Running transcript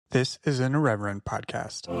This is an Irreverent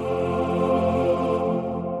podcast.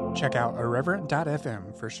 Check out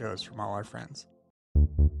irreverent.fm for shows from all our friends.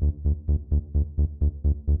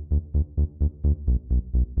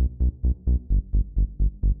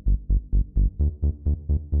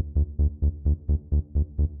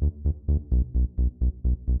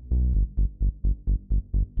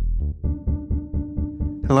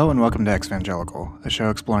 Hello and welcome to Evangelical, a show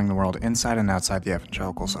exploring the world inside and outside the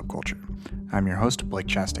evangelical subculture. I'm your host, Blake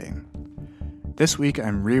Chastain. This week,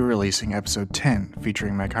 I'm re-releasing episode 10,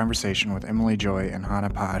 featuring my conversation with Emily Joy and Hannah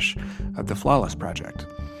Posh of The Flawless Project.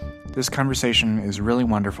 This conversation is really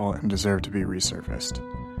wonderful and deserved to be resurfaced.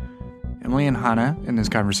 Emily and Hannah, in this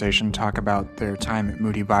conversation, talk about their time at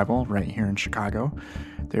Moody Bible right here in Chicago,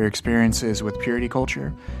 their experiences with purity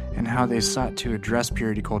culture, and how they sought to address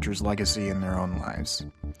purity culture's legacy in their own lives.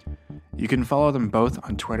 You can follow them both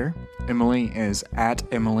on Twitter. Emily is at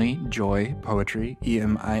Emily Joy Poetry,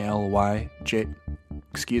 Emilyjoy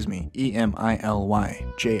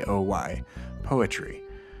Poetry.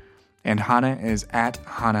 And Hannah is at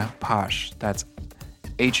Hannah Posh. That's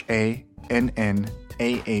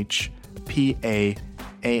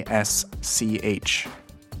HANNAHPAASCH.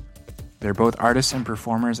 They're both artists and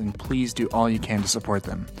performers, and please do all you can to support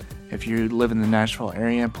them. If you live in the Nashville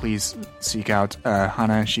area, please seek out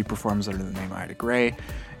Hannah. She performs under the name Ida Gray.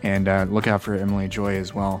 And look out for Emily Joy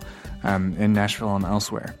as well in Nashville and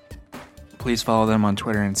elsewhere. Please follow them on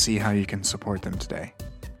Twitter and see how you can support them today.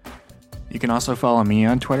 You can also follow me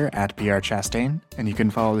on Twitter at brchastain, and you can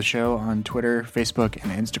follow the show on Twitter, Facebook,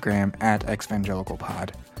 and Instagram at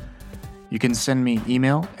exvangelicalpod. You can send me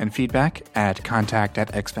email and feedback at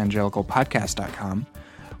contact@exvangelicalpodcast.com,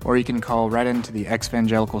 or you can call right into the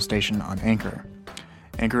Evangelical station on Anchor.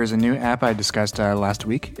 Anchor is a new app I discussed last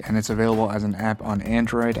week, and it's available as an app on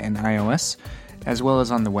Android and iOS, as well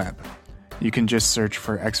as on the web. You can just search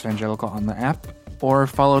for Evangelical on the app, or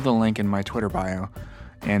follow the link in my Twitter bio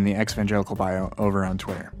and the Evangelical bio over on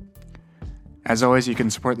Twitter. As always, you can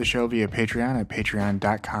support the show via Patreon at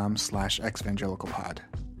patreon.com/exvangelicalpod.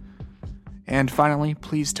 And finally,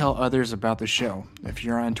 please tell others about the show. If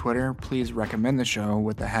you're on Twitter, please recommend the show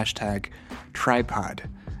with the hashtag tripod.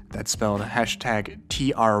 That's spelled hashtag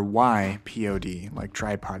TRYPOD, like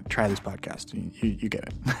tripod, try this podcast. You get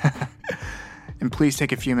it. And please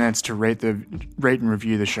take a few minutes to rate and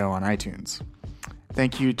review the show on iTunes.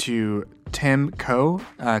 Thank you to Tim Coe,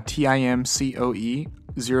 TIMCOE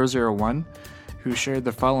 001, who shared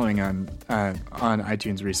the following on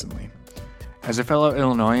iTunes recently. As a fellow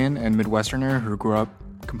Illinoisan and Midwesterner who grew up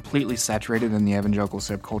completely saturated in the evangelical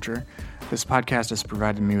subculture, this podcast has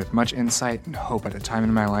provided me with much insight and hope at a time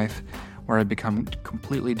in my life where I've become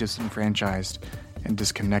completely disenfranchised and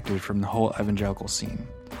disconnected from the whole evangelical scene.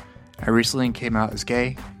 I recently came out as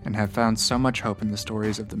gay and have found so much hope in the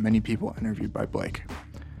stories of the many people interviewed by Blake.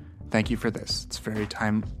 Thank you for this. It's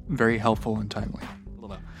very helpful and timely.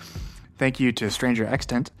 Thank you to Stranger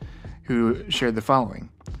Extant, who shared the following.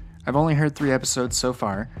 I've only heard 3 episodes so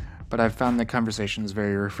far, but I've found the conversations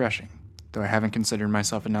very refreshing. Though I haven't considered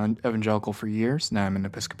myself an evangelical for years, now I'm an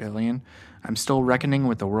Episcopalian, I'm still reckoning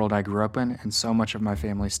with the world I grew up in and so much of my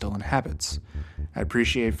family still inhabits. I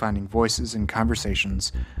appreciate finding voices and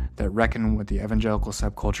conversations that reckon with the evangelical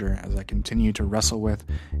subculture as I continue to wrestle with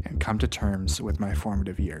and come to terms with my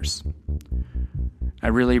formative years. I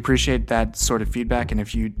really appreciate that sort of feedback, and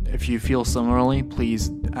if you feel similarly, please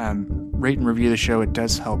rate and review the show. It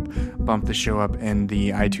does help bump the show up in the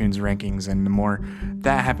iTunes rankings, and the more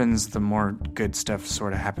that happens, the more good stuff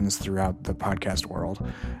sort of happens throughout the podcast world.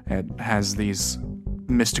 It has these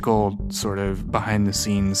mystical sort of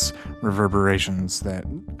behind-the-scenes reverberations that,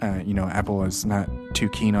 Apple is not too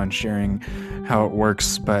keen on sharing how it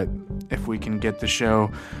works, but if we can get the show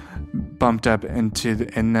bumped up in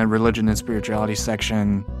the religion and spirituality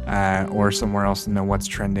section or somewhere else in the what's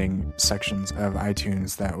trending sections of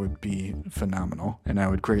iTunes, that would be phenomenal, and I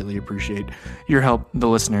would greatly appreciate your help, the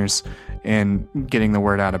listeners, in getting the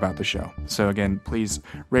word out about the show. So again, please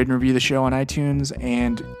rate and review the show on iTunes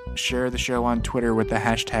and share the show on Twitter with the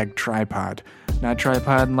hashtag tripod. Not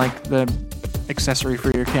tripod like the accessory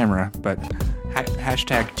for your camera, but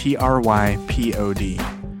hashtag TRYPOD.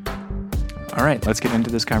 All right, let's get into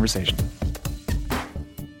this conversation.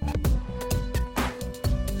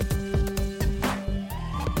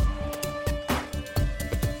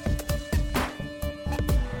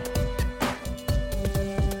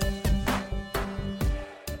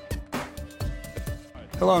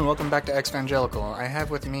 Hello and welcome back to Evangelical. I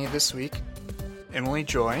have with me this week Emily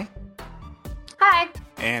Joy. Hi.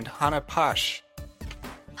 And Hannah Posh.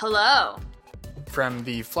 Hello. From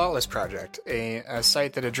the Flawless Project, a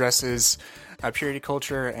site that addresses purity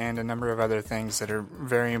culture, and a number of other things that are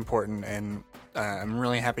very important, and I'm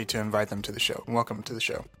really happy to invite them to the show. Welcome to the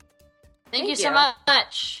show. Thank you so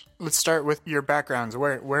much. Let's start with your backgrounds.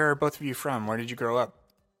 Where are both of you from? Where did you grow up?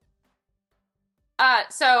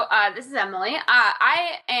 So this is Emily.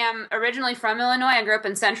 I am originally from Illinois. I grew up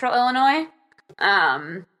in central Illinois.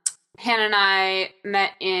 Hannah and I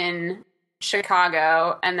met in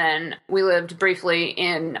Chicago, and then we lived briefly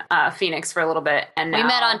in Phoenix for a little bit. And we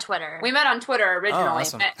met on Twitter. We met on Twitter originally. Oh,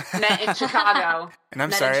 awesome. met in Chicago. And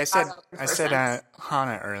I'm sorry, I said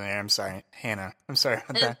Hannah earlier. I'm sorry, Hannah. I'm sorry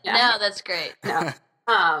about that. Yeah. No, that's great. No.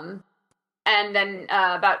 And then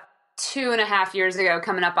about 2.5 years ago,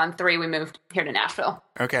 coming up on 3, we moved here to Nashville.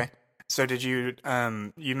 Okay. So did you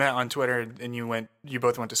you met on Twitter, and you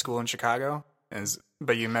both went to school in Chicago,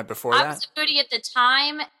 but you met before that? I was a foodie at the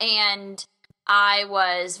time, and I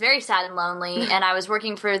was very sad and lonely, and I was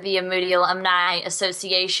working for the Moody Alumni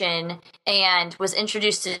Association, and was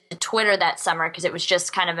introduced to Twitter that summer because it was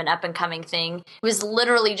just kind of an up-and-coming thing. It was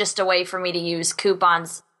literally just a way for me to use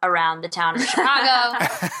coupons around the town of Chicago.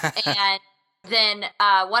 And then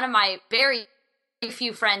one of my very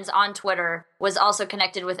few friends on Twitter was also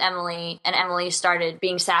connected with Emily, and Emily started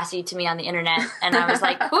being sassy to me on the internet, and I was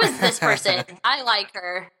like, who is this person? I like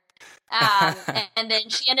her. And then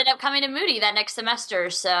she ended up coming to Moody that next semester,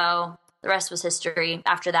 so the rest was history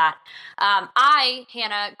after that.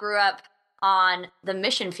 Hannah, grew up on the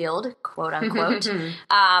mission field, quote unquote.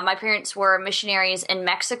 My parents were missionaries in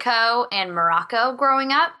Mexico and Morocco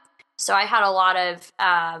growing up, so I had a lot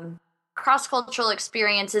of cross-cultural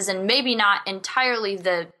experiences, and maybe not entirely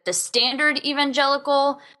the standard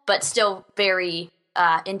evangelical, but still very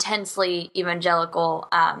intensely evangelical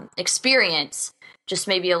experience, just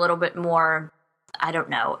maybe a little bit more, I don't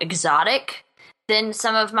know, exotic than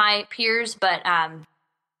some of my peers, but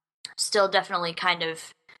still definitely kind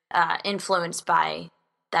of influenced by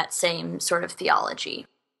that same sort of theology.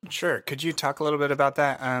 Sure. Could you talk a little bit about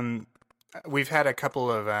that? We've had a couple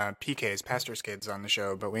of PKs, pastors' kids, on the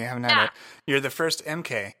show, but we haven't had you're the first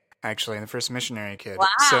MK, actually, the first missionary kid.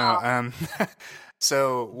 Wow.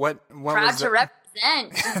 So what Proud was to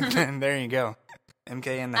represent. There you go. MK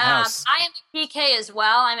in the house. I am a PK as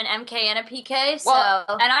well. I'm an MK and a PK. So. Well,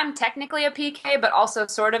 and I'm technically a PK, but also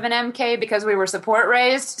sort of an MK because we were support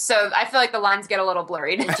raised. So I feel like the lines get a little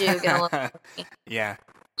blurred. They do get a little blurry. Yeah.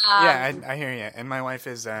 I hear you. And my wife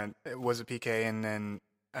was a PK, and then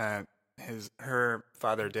her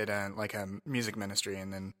father did a music ministry,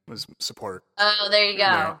 and then was support. Oh, there you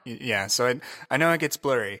go. Yeah. So I know it gets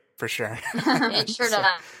blurry for sure. It sure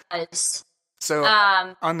does. So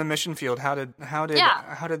on the mission field, how did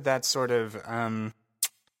that sort of I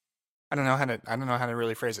don't know how to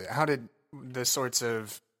really phrase it. How did the sorts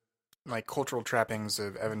of cultural trappings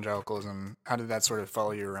of evangelicalism, how did that sort of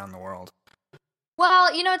follow you around the world? Well,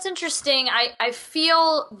 it's interesting. I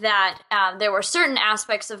feel that there were certain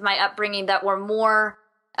aspects of my upbringing that were more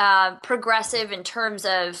progressive in terms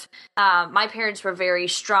of my parents were very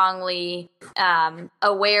strongly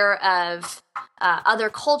aware of other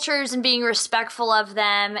cultures and being respectful of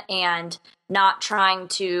them, and not trying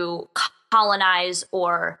to colonize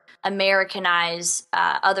or Americanize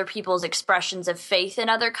other people's expressions of faith in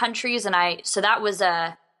other countries. And that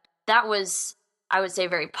was I would say a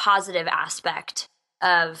very positive aspect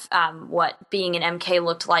of what being an MK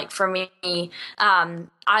looked like for me.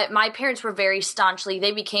 My parents were very staunchly,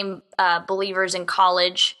 they became believers in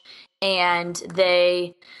college, and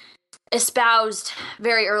they espoused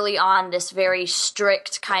very early on this very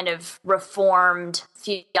strict kind of reformed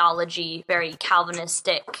theology, very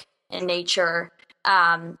Calvinistic in nature,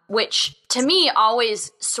 which to me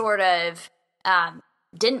always sort of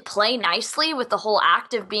didn't play nicely with the whole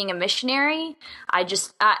act of being a missionary.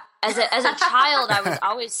 As a child, I was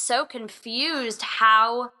always so confused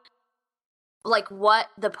how, what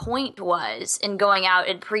the point was in going out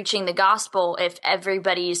and preaching the gospel if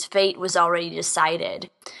everybody's fate was already decided.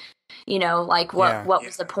 What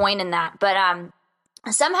was the point in that? But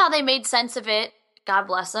somehow they made sense of it. God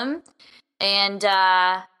bless them. And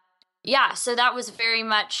so that was very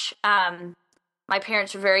much. My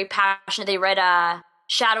parents were very passionate. They read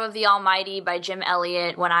Shadow of the Almighty by Jim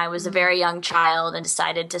Elliot when I was a very young child, and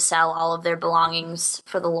decided to sell all of their belongings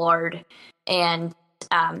for the Lord and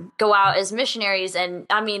go out as missionaries. And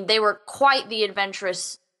they were quite the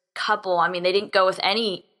adventurous couple. They didn't go with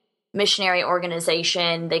any missionary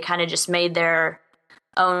organization. They kind of just made their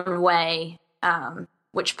own way,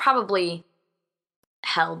 which probably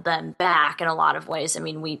held them back in a lot of ways.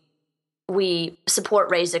 We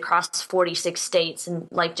support raised across 46 states, and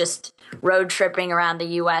just road tripping around the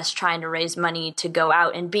U.S. trying to raise money to go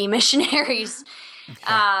out and be missionaries.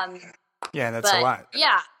 Okay. Yeah, that's a lot.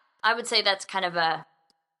 Yeah, I would say that's kind of a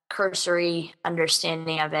cursory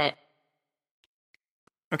understanding of it.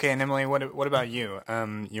 Okay, and Emily, what about you?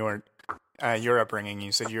 Your upbringing.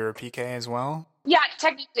 You said you were a PK as well. Yeah,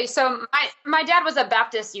 technically. So my dad was a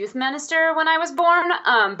Baptist youth minister when I was born,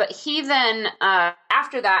 but he then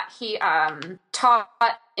after that he taught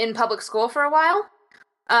in public school for a while,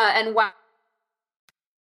 and while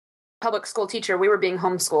public school teacher, we were being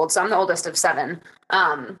homeschooled. So I'm the oldest of 7.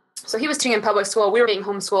 So he was teaching in public school, we were being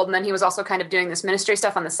homeschooled, and then he was also kind of doing this ministry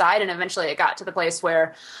stuff on the side, and eventually it got to the place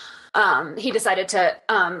where he decided to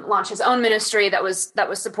launch his own ministry that was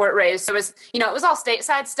support raised. So it was, it was all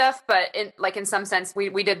stateside stuff, but in some sense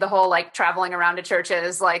we did the whole like traveling around to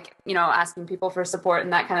churches, like, asking people for support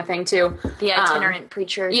and that kind of thing too. The itinerant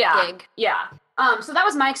preacher gig. Yeah. So that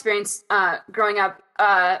was my experience growing up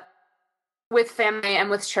with family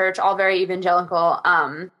and with church, all very evangelical.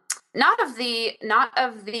 Not of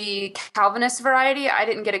the Calvinist variety. I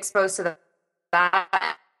didn't get exposed to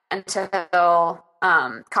that until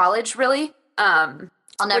college, really. I'll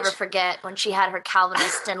never forget when she had her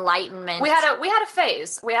Calvinist enlightenment. We had a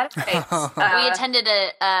phase. We attended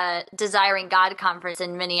a Desiring God conference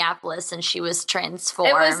in Minneapolis, and she was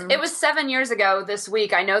transformed. It was 7 years ago this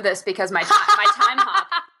week. I know this because my time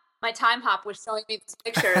hop was showing me this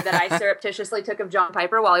picture that I surreptitiously took of John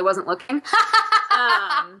Piper while he wasn't looking.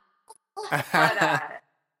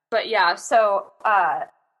 But yeah, so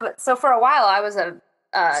for a while I was a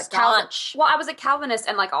I was a Calvinist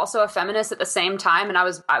and like also a feminist at the same time, and I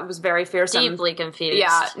was very fearsome. Deeply confused.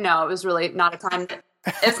 Yeah, no, it was really not a time.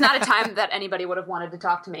 It's not a time that anybody would have wanted to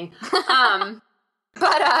talk to me. But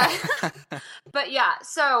yeah,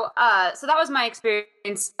 so that was my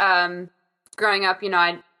experience growing up.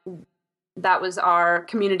 That was our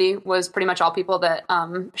community, was pretty much all people that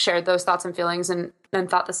shared those thoughts and feelings and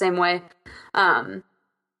thought the same way, and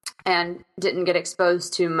didn't get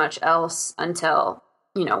exposed to much else until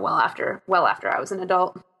well after I was an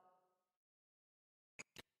adult.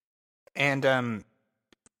 And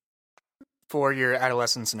for your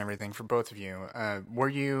adolescence and everything, for both of you, were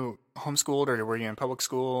you homeschooled or were you in public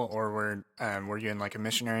school, or were you in like a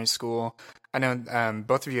missionary school? I know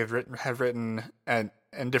both of you have written in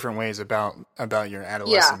different ways about your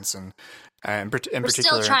adolescence, and in particular, we're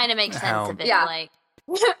still trying to make sense of it. Yeah. Like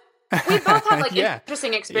we both had like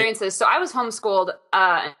interesting experiences. So I was homeschooled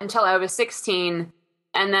until I was 16,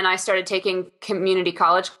 and then I started taking community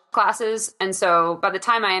college classes. And so by the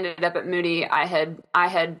time I ended up at Moody, I had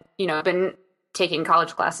been taking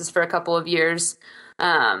college classes for a couple of years.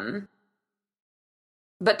 But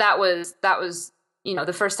that was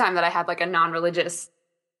the first time that I had like a non-religious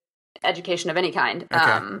education of any kind.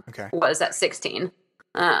 Was at 16.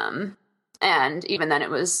 And even then it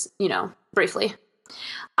was, briefly.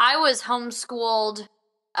 I was homeschooled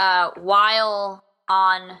while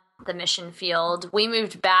on the mission field. We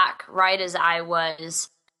moved back right as I was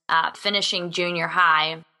finishing junior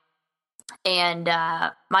high. And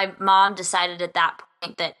my mom decided at that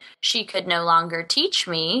point that she could no longer teach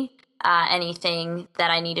me anything that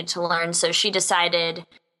I needed to learn. So she decided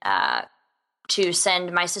to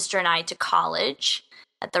send my sister and I to college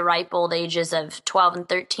at the ripe old ages of 12 and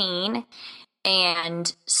 13.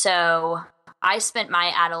 And so I spent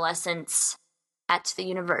my adolescence at the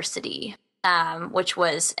university, which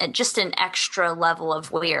was just an extra level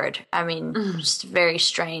of weird. I mean, just a very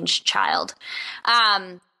strange child.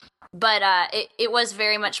 But it was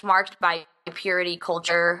very much marked by purity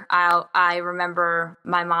culture. I remember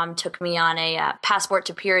my mom took me on a Passport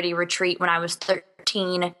to Purity retreat when I was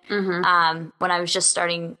 13, when I was just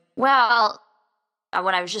starting, when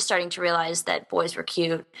I was just starting to realize that boys were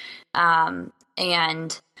cute, and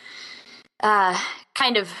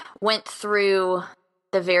kind of went through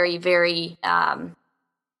the very, very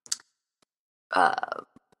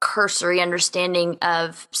cursory understanding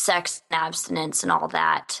of sex and abstinence and all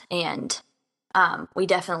that. And we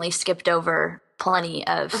definitely skipped over plenty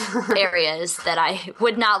of areas that I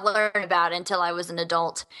would not learn about until I was an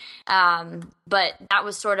adult. But that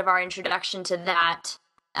was sort of our introduction to that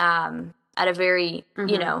at a very,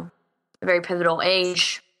 a very pivotal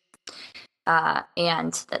age.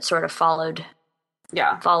 And that sort of followed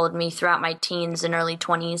me throughout my teens and early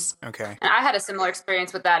 20s. Okay. And I had a similar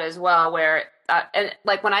experience with that as well, where and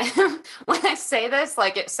like when I say this,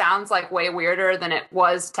 like it sounds like way weirder than it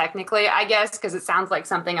was technically, I guess, because it sounds like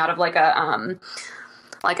something out of like a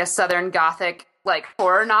Southern Gothic like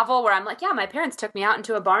horror novel where I'm like, yeah, my parents took me out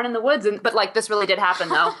into a barn in the woods, but like this really did happen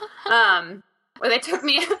though. where they took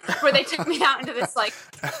me out into this like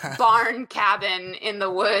barn cabin in the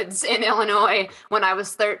woods in Illinois when I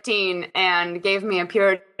was 13 and gave me a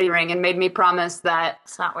purity ring and made me promise that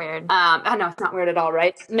It's not weird. I know it's not weird at all,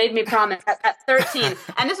 right? Made me promise at 13,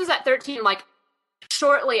 and this was at 13, like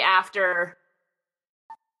shortly after,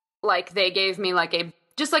 like they gave me like a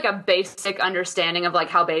basic understanding of like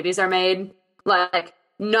how babies are made, like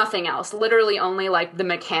nothing else, literally only like the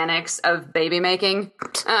mechanics of baby making,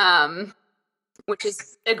 which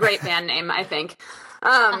is a great band name, I think.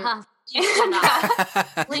 You do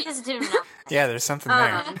not. Please do not. Yeah, there's something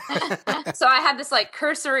there. So I had this like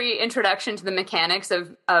cursory introduction to the mechanics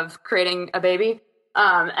of creating a baby,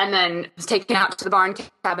 and then was taken out to the barn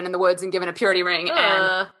cabin in the woods and given a purity ring,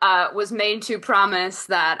 and was made to promise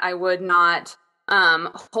that I would not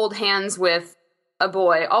hold hands with a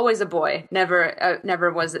boy, always a boy.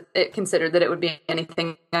 Never was it considered that it would be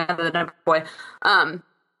anything other than a boy. I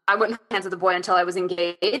wouldn't hold hands with a boy until I was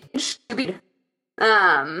engaged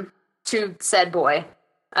to said boy,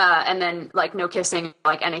 and then like no kissing,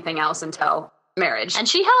 like anything else until marriage. And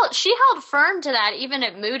she held firm to that even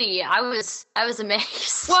at Moody. I was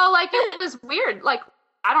amazed. Well, like it was weird. Like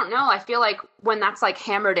I don't know. I feel like when that's like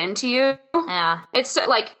hammered into you, Yeah. it's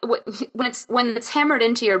like when it's hammered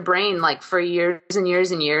into your brain like for years and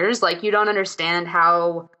years and years, like you don't understand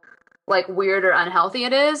how like weird or unhealthy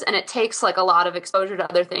it is, and it takes like a lot of exposure to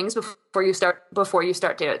other things before you start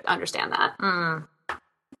to understand that.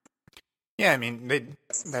 Yeah, I mean,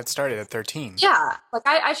 that started at 13. Yeah, like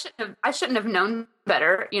I shouldn't have known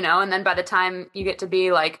better, you know. And then by the time you get to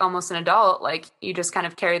be like almost an adult, like you just kind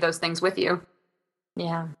of carry those things with you.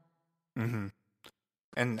 Yeah. Mm-hmm.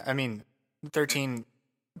 And I mean, 13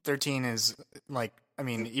 is like, I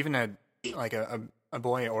mean, even a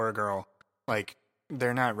boy or a girl, like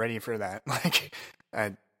they're not ready for that. Like,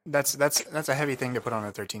 that's a heavy thing to put on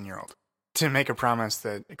a 13-year-old, to make a promise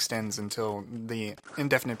that extends until the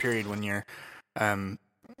indefinite period when you're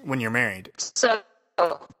married. So.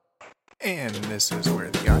 And this is where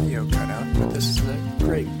the audio cut out, but this is a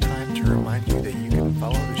great time to remind you that you can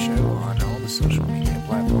follow the show on all the social media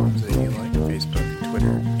platforms that you like: Facebook,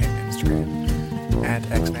 Twitter, and Instagram, at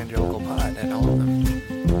Xvangelicalpod, at all of them.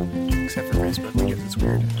 Except for Facebook, because it's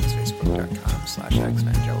weird. It's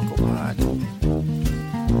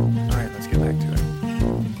facebook.com/Xvangelicalpod. Alright, let's get back to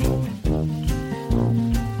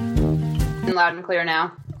it. Loud and clear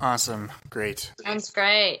now. Awesome. Great. Sounds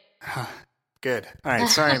great. Good. All right.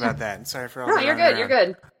 Sorry about that. Sorry for all No, that. you're good. You're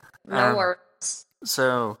good. No worries.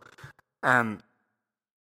 So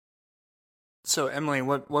Emily,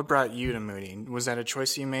 what brought you to Moody? Was that a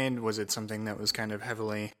choice you made? Was it something that was kind of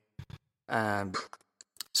heavily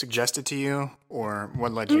suggested to you, or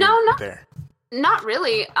what led you there? Not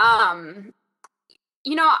really.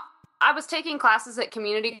 You know, I was taking classes at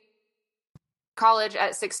community college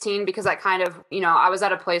at 16 because I kind of, you know, I was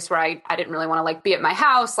at a place where I didn't really want to like be at my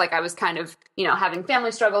house. Like I was kind of, you know, having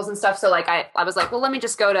family struggles and stuff. So like I was like, well, let me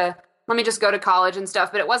just go to college and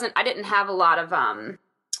stuff. But I didn't have a lot of,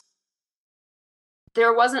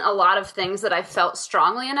 there wasn't a lot of things that I felt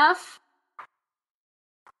strongly enough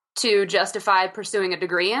to justify pursuing a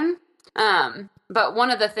degree in. But one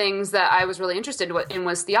of the things that I was really interested in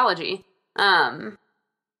was theology.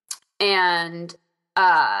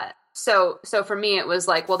 So for me, it was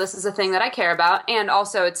like, well, this is a thing that I care about. And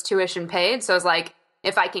also it's tuition paid. So I was like,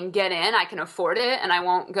 if I can get in, I can afford it. And I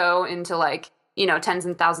won't go into like, you know, tens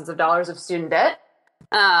and thousands of dollars of student debt.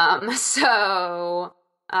 So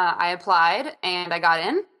I applied and I got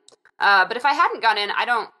in. But if I hadn't gone in,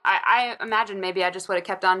 I imagine maybe I just would have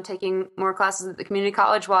kept on taking more classes at the community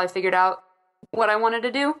college while I figured out what I wanted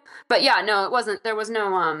to do. But yeah, no, there was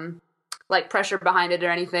no, like pressure behind it or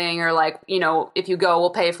anything, or like, you know, if you go,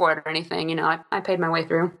 we'll pay for it or anything. You know, I paid my way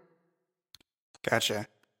through. Gotcha.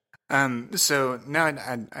 So now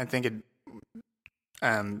I think it,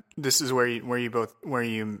 this is where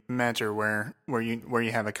you met, or where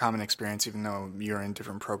you have a common experience, even though you're in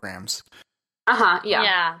different programs. Yeah.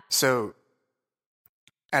 Yeah. So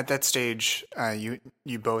at that stage,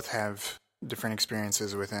 you both have different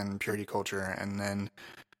experiences within purity culture, and then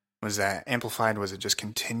was that amplified? Was it just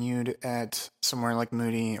continued at somewhere like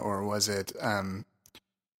Moody, or was it, how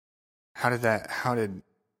did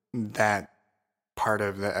that part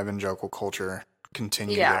of the evangelical culture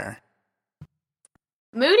continue there?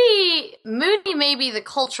 Moody may be the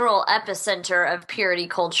cultural epicenter of purity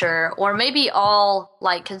culture, or maybe all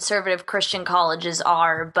like conservative Christian colleges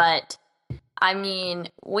are, but I mean,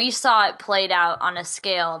 we saw it played out on a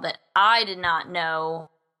scale that I did not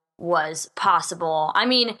know was possible. I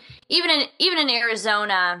mean, even in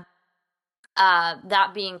Arizona,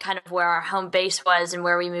 that being kind of where our home base was and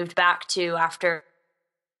where we moved back to after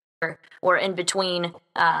or in between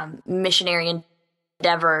missionary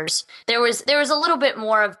endeavors, there was a little bit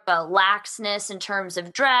more of a laxness in terms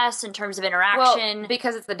of dress, in terms of interaction. Well,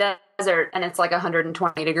 because it's the desert and it's like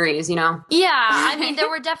 120 degrees, you know? Yeah, I mean, there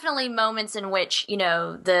were definitely moments in which,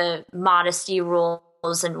 the modesty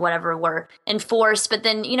rules and whatever were enforced, but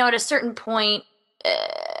then, at a certain point,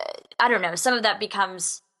 I don't know, some of that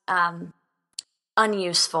becomes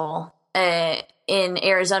unuseful in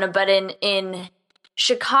Arizona, but in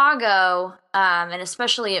Chicago, and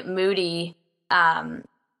especially at Moody,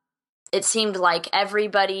 it seemed like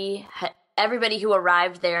everybody who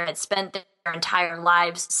arrived there had spent their entire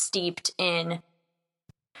lives steeped in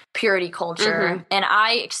purity culture. And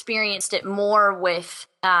I experienced it more with,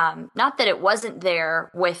 not that it wasn't there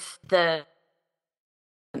with the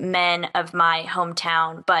men of my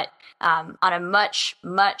hometown, but on a much,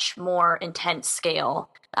 much more intense scale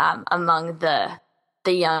among the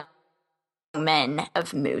young men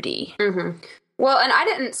of Moody. Well, and I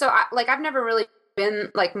didn't, so I've never really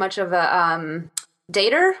been like much of a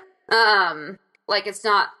dater. It's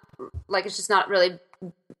just not really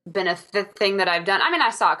been a thing that I've done. I mean, I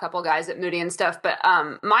saw a couple guys at Moody and stuff, but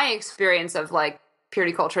my experience of like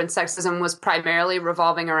purity culture and sexism was primarily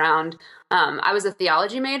revolving around, I was a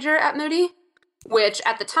theology major at Moody, which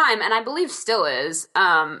at the time, and I believe still is,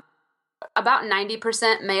 about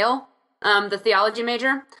 90% male, the theology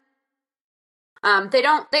major.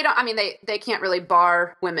 They can't really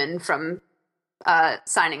bar women from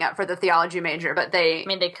signing up for the theology major, but they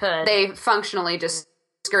could. They functionally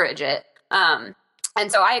discourage it. And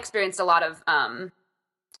so I experienced a lot of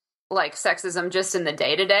like sexism just in the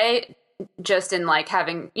day-to-day, just in like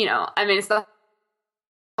having, it's the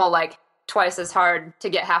whole like twice as hard to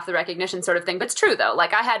get half the recognition sort of thing. But it's true though.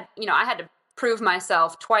 Like I had to prove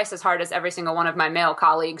myself twice as hard as every single one of my male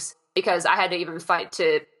colleagues, because I had to even fight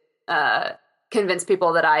to convince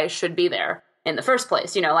people that I should be there in the first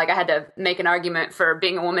place. Like I had to make an argument for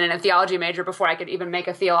being a woman in a theology major before I could even make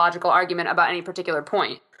a theological argument about any particular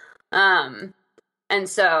point. And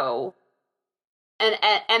so,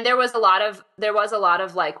 and there was a lot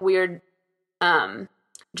of like weird,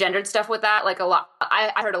 gendered stuff with that. Like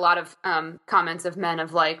I heard a lot of, comments of men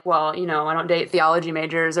of like, well, I don't date theology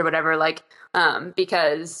majors or whatever, like,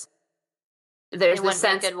 because there's this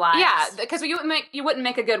sense, good wives. Yeah, because you wouldn't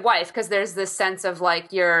make a good wife, because there's this sense of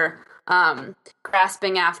like you're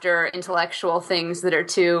grasping after intellectual things that are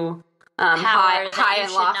too high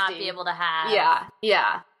and lofty. Should not be able to have.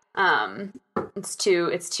 Yeah. It's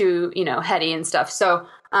too heady and stuff. So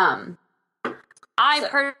I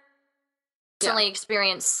personally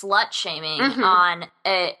experienced slut shaming on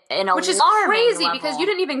an alarming which is crazy level. because you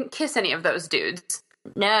didn't even kiss any of those dudes.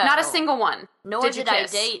 No, not a single one. Nor did I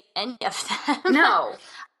date any of them. No.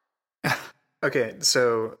 Okay,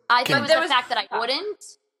 so I thought it was the fact that I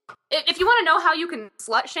wouldn't. If you want to know how you can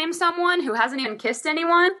slut shame someone who hasn't even kissed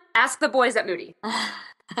anyone, ask the boys at Moody.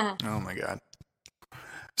 Oh my god.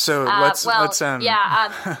 So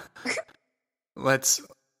let's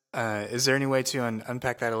is there any way to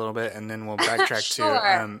unpack that a little bit, and then we'll backtrack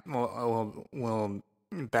Sure. we'll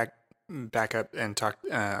back up and talk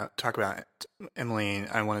about Emily.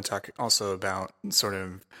 I want to talk also about sort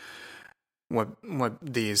of what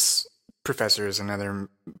these professors and other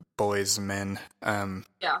boys and men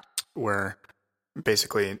were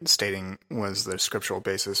basically stating was the scriptural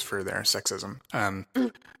basis for their sexism.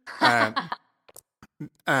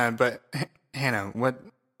 But Hannah, what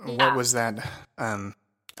was that? I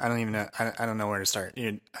don't even know. I don't know where to start.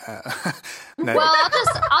 Well,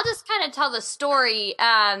 I'll just kind of tell the story.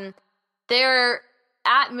 They're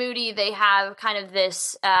at Moody. They have kind of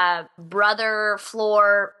this brother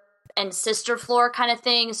floor and sister floor kind of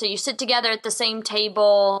thing. So you sit together at the same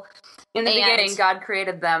table. In the beginning, God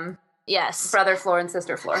created them. Yes, brother floor and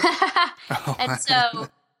sister floor. And so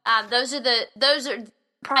those are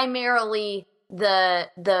primarily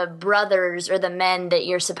the brothers or the men that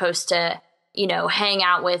you're supposed to hang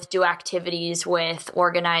out with, do activities with,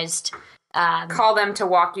 organized. Call them to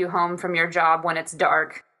walk you home from your job when it's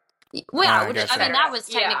dark. Well, I mean, that was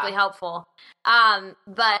technically helpful.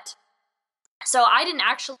 But so I didn't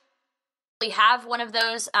actually have one of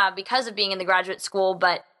those because of being in the graduate school,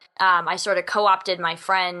 but I sort of co-opted my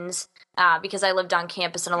friends because I lived on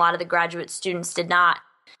campus and a lot of the graduate students did not.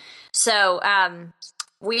 So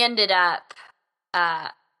we ended up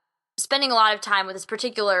spending a lot of time with this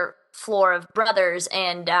particular floor of brothers,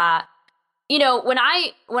 and you know, when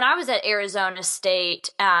I was at Arizona State,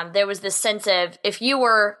 there was this sense of if you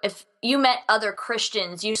met other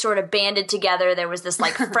Christians, you sort of banded together. There was this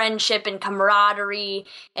like friendship and camaraderie,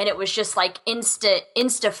 and it was just like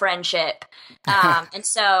insta friendship. And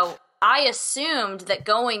so I assumed that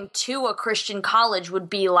going to a Christian college would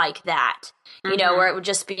be like that, you know, where it would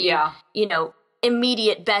just be, you know,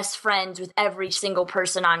 immediate best friends with every single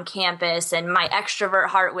person on campus, and my extrovert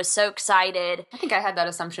heart was so excited. I think I had that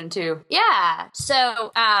assumption too. Yeah.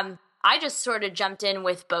 So I just sort of jumped in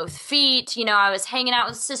with both feet. You know, I was hanging out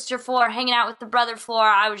with sister floor, hanging out with the brother floor.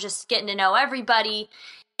 I was just getting to know everybody.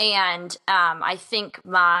 And I think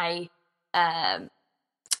my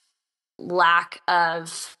lack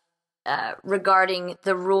of regarding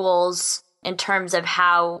the rules in terms of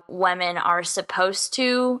how women are supposed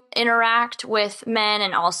to interact with men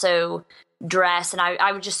and also dress. And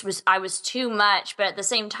I was too much, but at the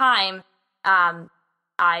same time,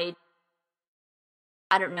 I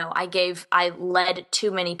don't know, I led too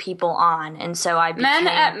many people on. And so Men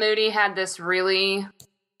at Moody had this really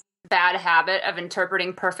bad habit of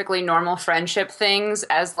interpreting perfectly normal friendship things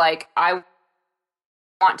as like, I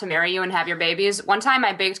want to marry you and have your babies. One time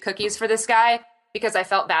I baked cookies for this guy because I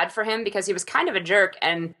felt bad for him because he was kind of a jerk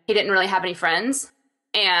and he didn't really have any friends.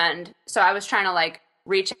 And so I was trying to like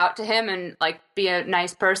reach out to him and like be a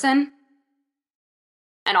nice person.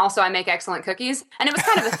 And also I make excellent cookies. And it was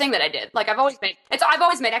kind of a thing that I did. Like I've always made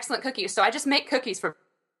excellent cookies. So I just make cookies for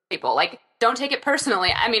people. Like don't take it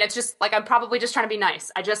personally. I mean, it's just like, I'm probably just trying to be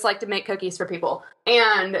nice. I just like to make cookies for people.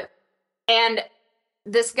 And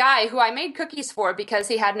this guy who I made cookies for because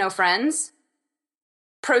he had no friends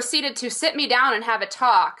proceeded to sit me down and have a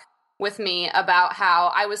talk with me about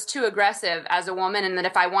how I was too aggressive as a woman and that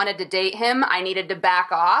if I wanted to date him, I needed to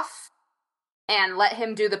back off and let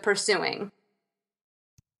him do the pursuing.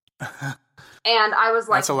 And I was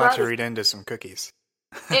like, that's a lot to read into some cookies.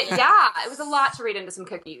 It was a lot to read into some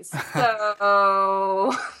cookies.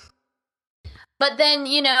 So... But then,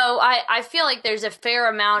 you know, I feel like there's a fair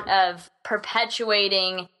amount of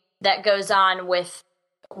perpetuating that goes on with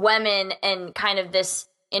women and kind of this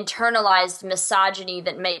internalized misogyny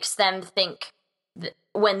that makes them think that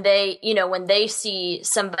when they see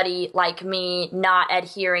somebody like me not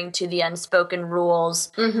adhering to the unspoken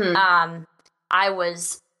rules, I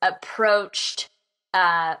was approached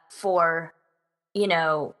for, you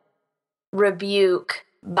know, rebuke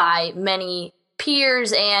by many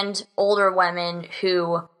peers and older women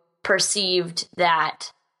who perceived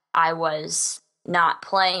that I was not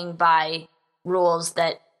playing by rules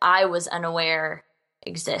that I was unaware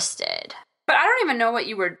existed. But I don't even know what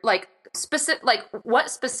you were like what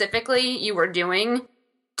specifically you were doing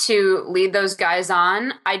to lead those guys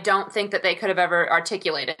on. I don't think that they could have ever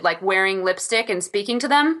articulated. Like wearing lipstick and speaking to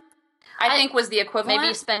them, I think was the equivalent.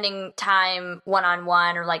 Maybe spending time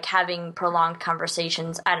one-on-one or like having prolonged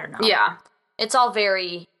conversations. I don't know. Yeah. It's all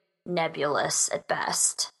very nebulous at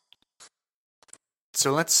best.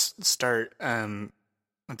 So let's start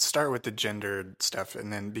with the gendered stuff,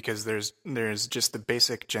 and then because there's just the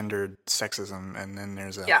basic gendered sexism, and then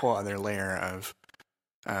there's a whole other layer of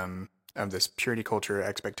this purity culture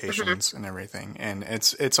expectations and everything, and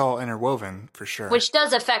it's all interwoven for sure. Which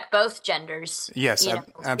does affect both genders. Yes,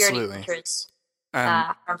 absolutely. Purity culture is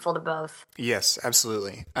harmful to both. Yes,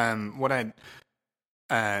 absolutely.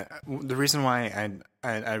 The reason why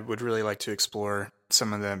I would really like to explore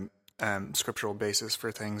some of the scriptural basis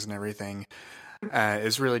for things and everything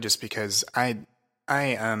is really just because I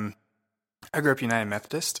grew up United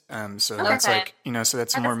Methodist, so that's like, you know, so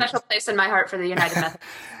that's more a special place in my heart for the United Methodist.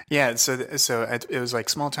 Yeah, so it was like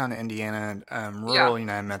small town Indiana, rural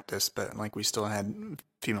United Methodist, but like we still had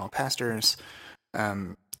female pastors.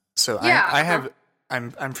 I'm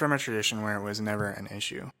from a tradition where it was never an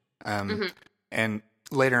issue, and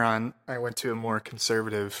later on, I went to a more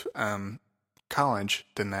conservative college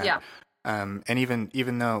than that. Yeah. And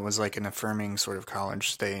even though it was like an affirming sort of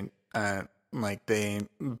college, they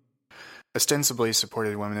ostensibly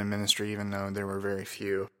supported women in ministry, even though there were very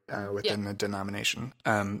few within the denomination.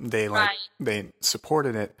 They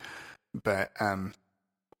supported it, but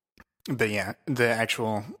yeah, the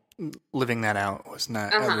actual living that out was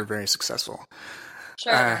not ever very successful.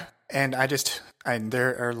 Sure. And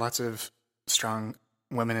there are lots of strong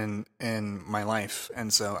women in my life,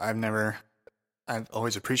 and so I've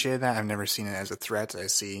always appreciated that. I've never seen it as a threat. I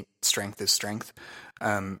see strength as strength,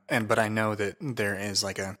 but I know that there is,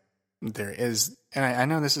 and I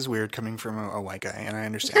know this is weird coming from a white guy, and I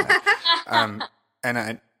understand that.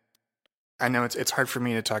 And I know it's hard for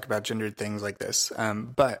me to talk about gendered things like this,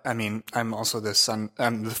 but I mean, I'm also the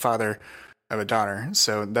father of a daughter,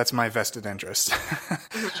 so that's my vested interest.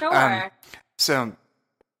 Sure. So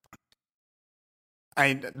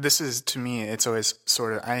this is, to me, it's always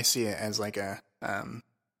sort of, I see it as like a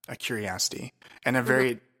curiosity, and a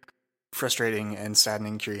very frustrating and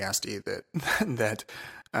saddening curiosity that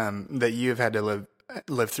that you have had to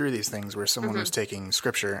live through these things where someone was taking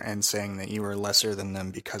scripture and saying that you were lesser than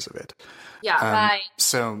them because of it. Yeah, right.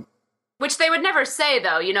 So, which they would never say,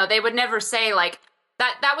 though. You know, they would never say like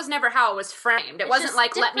that. That was never how it was framed. It wasn't just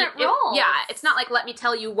like roles. it's not like let me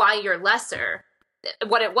tell you why you're lesser.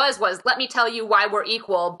 What it was let me tell you why we're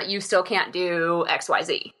equal, but you still can't do X, Y,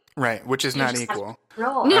 Z. Right, which is not equal.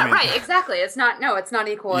 Yeah, right, exactly. It's not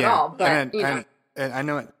equal at all. But and I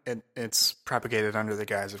know it's propagated under the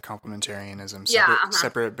guise of complementarianism,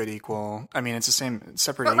 separate but equal. I mean, it's the same,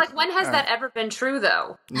 separate. But like, when has that ever been true,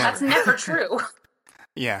 though? Never. That's never true.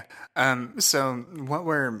 Yeah. So what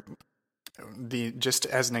were just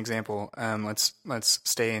as an example, let's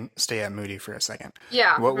stay at Moody for a second.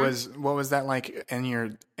 Yeah. What was that like in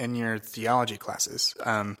your theology classes?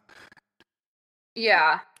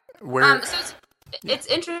 Yeah. Where so it's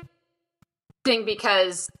interesting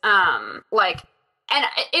because and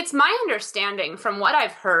it's my understanding from what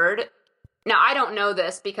I've heard. Now, I don't know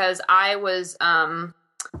this because I was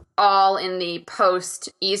all in the post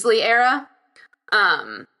Easley era.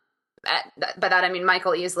 By that I mean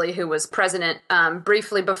Michael Easley, who was president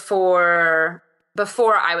briefly before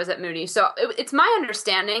I was at Moody. So it's my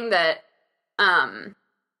understanding that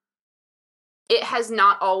it has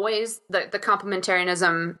not always, the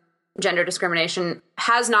complementarianism, gender discrimination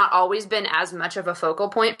has not always been as much of a focal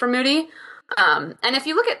point for Moody. And if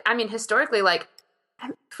you look at, I mean, historically, like,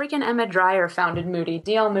 freaking Emma Dreyer founded Moody.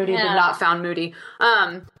 D.L. Moody did not found Moody.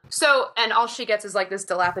 So, and all she gets is like this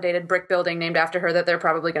dilapidated brick building named after her that they're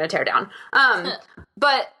probably going to tear down.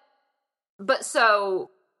 But so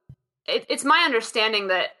it's my understanding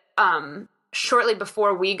that shortly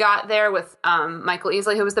before we got there with Michael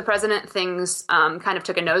Easley, who was the president, things kind of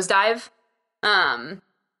took a nosedive.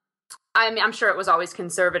 I mean, I'm sure it was always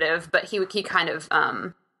conservative, but he kind of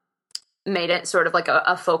made it sort of like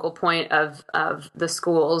a focal point of the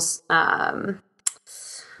school's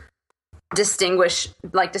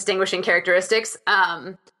distinguishing characteristics.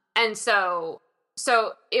 And so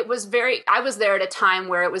it was I was there at a time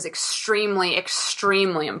where it was extremely,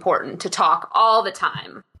 extremely important to talk all the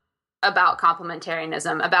time about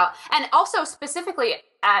complementarianism, and also specifically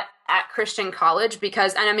at Christian college,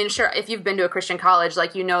 because, and I mean, sure, if you've been to a Christian college,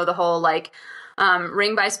 like, you know, the whole, like,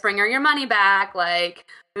 ring by Springer, your money back, like,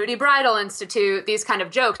 Moody Bridal Institute, these kind of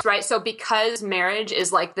jokes, right? So because marriage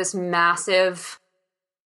is like this massive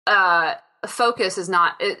focus, is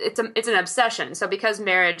not, it's an obsession. So because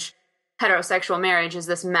heterosexual marriage is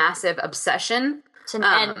this massive obsession, it's an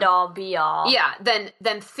end all be all. Yeah, then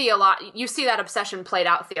you see that obsession played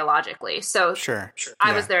out theologically. So sure.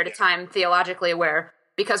 I was there at a time theologically where,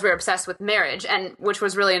 because we're obsessed with marriage, and which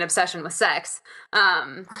was really an obsession with sex,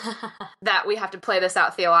 that we have to play this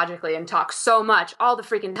out theologically and talk so much all the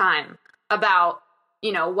freaking time about,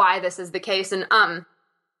 you know, why this is the case. And I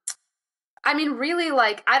mean, really,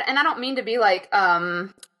 like, I don't mean to be like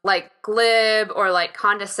glib or like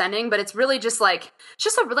condescending, but it's really just like, it's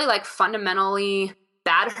just a really like fundamentally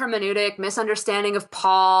bad hermeneutic, misunderstanding of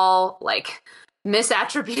Paul, like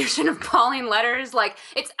misattribution of Pauline letters. Like,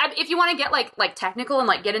 it's, if you want to get like technical and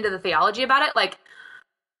like get into the theology about it, like,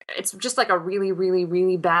 it's just like a really, really,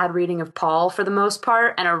 really bad reading of Paul for the most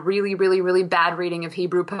part, and a really, really, really bad reading of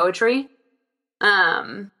Hebrew poetry.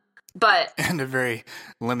 But and a very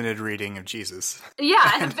limited reading of Jesus.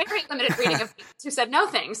 Yeah, and a very limited reading of Jesus who said no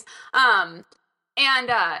things. And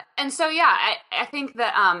so yeah, I think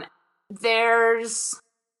that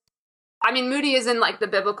Moody is in like the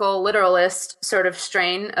biblical literalist sort of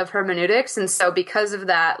strain of hermeneutics, and so because of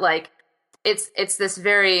that, like, it's this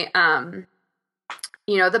very the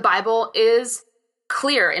Bible is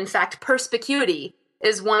clear. In fact, perspicuity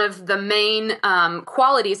is one of the main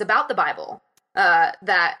qualities about the Bible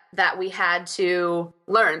that we had to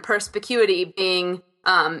learn. Perspicuity being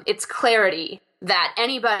its clarity, that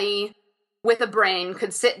anybody with a brain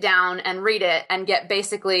could sit down and read it and get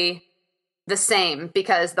basically the same,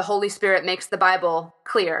 because the Holy Spirit makes the Bible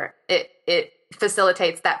clear. It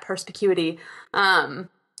facilitates that perspicuity.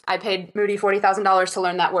 I paid Moody $40,000 to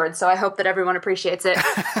learn that word, so I hope that everyone appreciates it.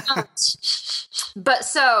 But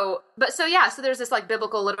so yeah, so there's this like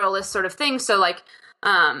biblical literalist sort of thing. So like,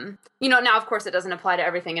 now of course it doesn't apply to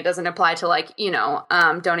everything. It doesn't apply to like,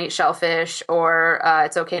 don't eat shellfish, or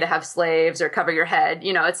it's okay to have slaves, or cover your head.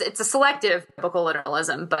 It's a selective biblical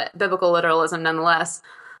literalism, but biblical literalism nonetheless.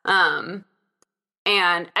 And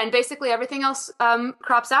basically everything else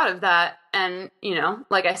crops out of that and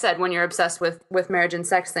like I said, when you're obsessed with marriage and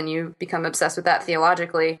sex, then you become obsessed with that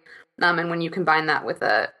theologically. And when you combine that with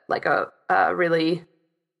a really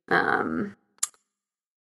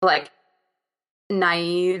like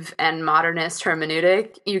naive and modernist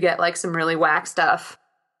hermeneutic, you get like some really whack stuff.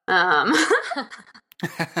 That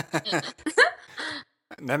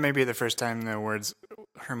may be the first time the words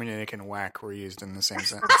hermeneutic and whack were used in the same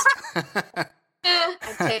sentence. I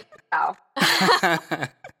take wow.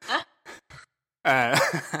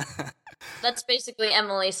 That's basically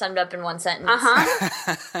Emily summed up in one sentence.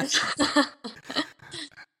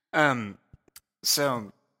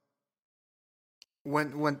 So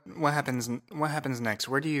what happens next?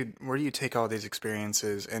 Where do you take all these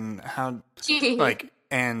experiences, and how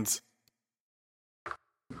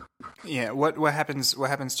what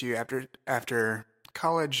happens to you after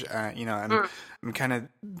college? I'm kind of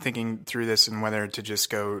thinking through this and whether to just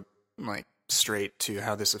go like straight to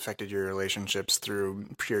how this affected your relationships through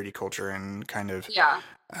purity culture and kind of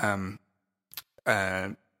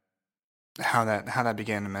how that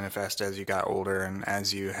began to manifest as you got older and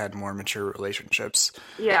as you had more mature relationships.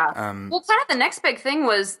 Well, kind of the next big thing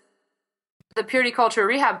was the Purity Culture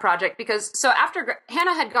Rehab Project, because so after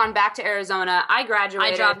Hannah had gone back to Arizona, I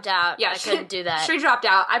graduated. I dropped out. Yeah, I couldn't do that. She dropped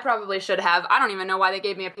out. I probably should have. I don't even know why they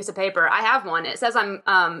gave me a piece of paper. I have one. It says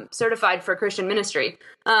I'm certified for Christian ministry.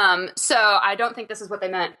 So I don't think this is what they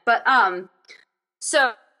meant. But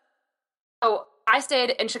so I stayed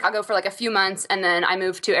in Chicago for like a few months, and then I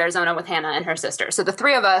moved to Arizona with Hannah and her sister. So the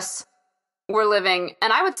three of us were living,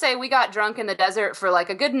 and I would say we got drunk in the desert for like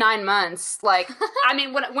a good 9 months. Like, I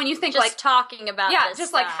mean, when you think just like talking about this just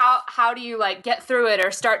stuff. like how do you like get through it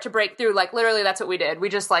or start to break through? Like literally, that's what we did. We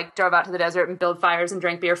just like drove out to the desert and built fires and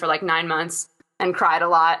drank beer for like 9 months and cried a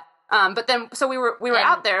lot. But then so we were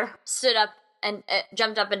out there, stood up and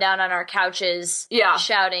jumped up and down on our couches,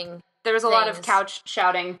 shouting. There was a lot of couch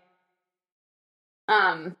shouting.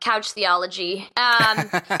 Couch theology.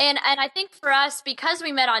 And I think for us, because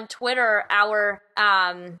we met on Twitter,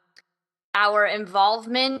 our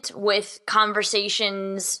involvement with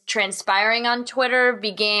conversations transpiring on Twitter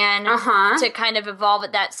began to kind of evolve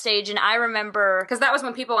at that stage. And I remember, because that was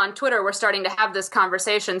when people on Twitter were starting to have this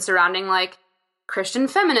conversation surrounding like Christian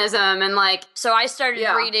feminism and like, so I started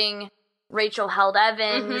reading Rachel Held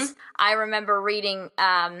Evans. I remember reading,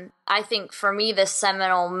 I think for me, the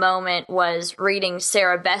seminal moment was reading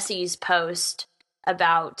Sarah Bessey's post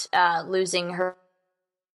about losing her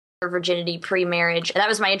virginity pre-marriage. That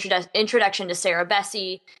was my introduction to Sarah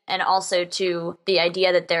Bessey, and also to the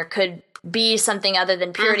idea that there could be something other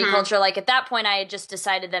than purity culture. Like at that point, I had just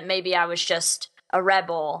decided that maybe I was just a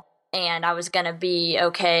rebel and I was going to be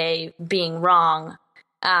okay being wrong.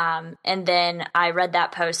 And then I read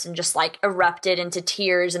that post and just like erupted into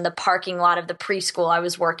tears in the parking lot of the preschool I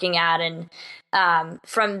was working at. And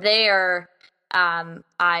from there,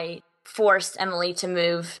 I forced Emily to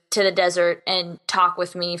move to the desert and talk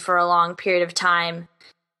with me for a long period of time.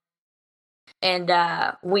 And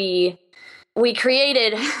we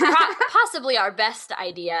created possibly our best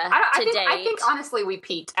idea to date. I think honestly we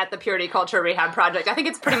peaked at the Purity Culture Rehab Project. I think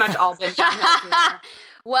it's pretty much all been done from there.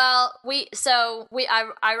 Well,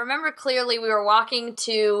 I remember clearly we were walking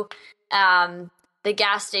to the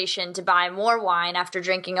gas station to buy more wine after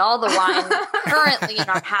drinking all the wine currently in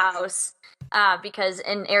our house, because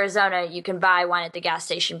in Arizona you can buy wine at the gas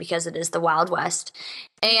station because it is the Wild West.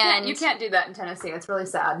 And you can't do that in Tennessee. It's really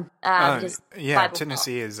sad.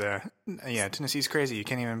 Tennessee's crazy. You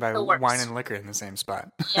can't even buy wine and liquor in the same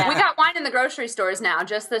spot. Yeah. We got wine in the grocery stores now,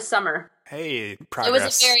 just this summer. Hey, progress. It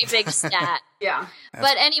was a very big stat. Yeah.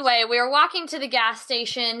 But anyway, we were walking to the gas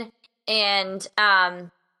station, and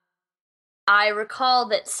I recall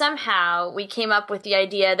that somehow we came up with the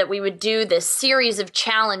idea that we would do this series of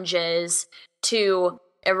challenges to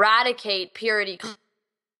eradicate purity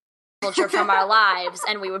culture from our lives,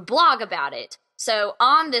 and we would blog about it. So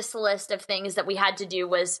on this list of things that we had to do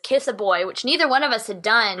was kiss a boy, which neither one of us had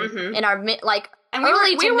done in our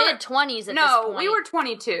early to mid-20s at this point. No, we were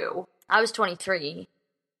 22. I was 23.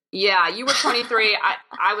 Yeah, you were 23.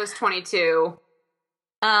 I was 22.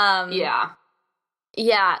 Yeah.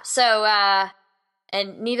 Yeah, so,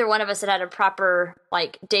 and neither one of us had a proper,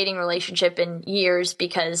 dating relationship in years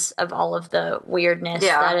because of all of the weirdness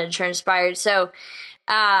that had transpired. So,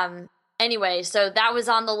 anyway, so that was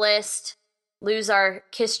on the list. Lose our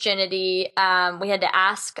Christianity. We had to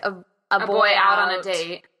ask a boy out on a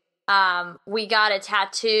date. We got a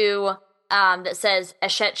tattoo that says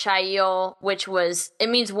Eshet Chayil, which it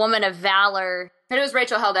means woman of valor. It was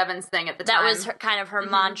Rachel Held Evans' thing at the time. That was kind of her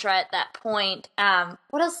mantra at that point.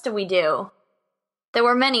 What else did we do? There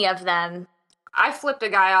were many of them. I flipped a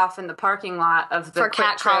guy off in the parking lot of the For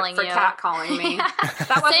Quick Trip catcalling for you. catcalling me.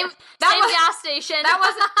 Same gas station. That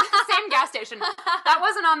wasn't same gas station. That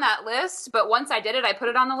wasn't on that list, but once I did it, I put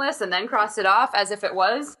it on the list and then crossed it off as if it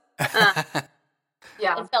was.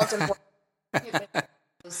 Yeah, It felt important. it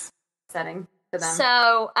was setting to them.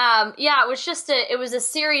 So, yeah, it was a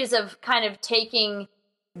series of kind of taking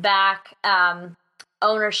back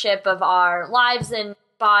ownership of our lives and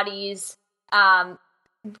bodies.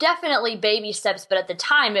 Definitely baby steps, but at the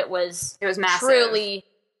time it was massive.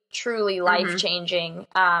 truly life changing.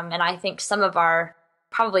 And I think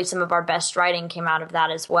probably some of our best writing came out of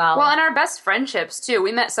that as well. Well, and our best friendships too.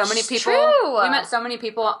 We met so many people. True. We met so many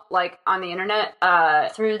people like on the internet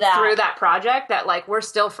through that project that like we're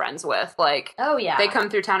still friends with. Like, oh yeah, they come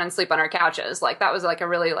through town and sleep on our couches. Like that was like a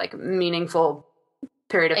really like meaningful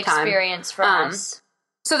period of time. Experience for us.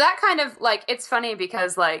 So that kind of like, it's funny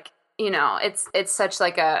because like, you know, it's such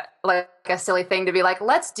like a silly thing to be like,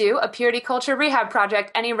 let's do a purity culture rehab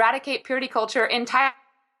project and eradicate purity culture entirely.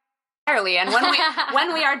 And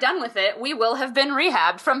when we are done with it, we will have been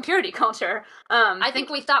rehabbed from purity culture. I think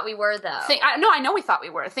we thought we were though. I know we thought we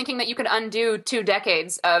were, thinking that you could undo 2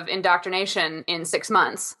 decades of indoctrination in 6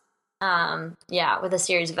 months. Yeah, with a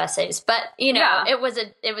series of essays, but you know, Yeah. it was.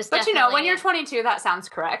 But you know, when you're 22, that sounds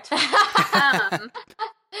correct.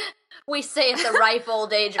 We say at the ripe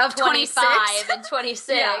old age of 25 and 26,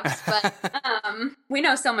 Yeah. but we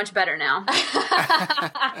know so much better now.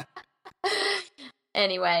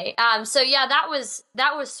 anyway, so yeah, that was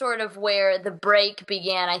sort of where the break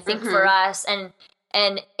began, I think, for us, and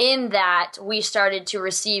in that we started to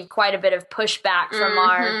receive quite a bit of pushback from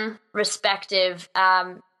our respective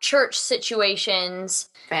church situations,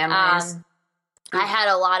 Families. I had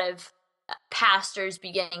a lot of pastors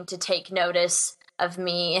beginning to take notice of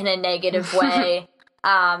me in a negative way,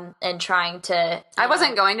 and trying to... I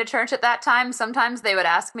wasn't going to church at that time. Sometimes they would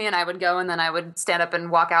ask me and I would go, and then I would stand up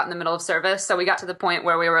and walk out in the middle of service. So we got to the point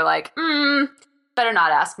where we were like, better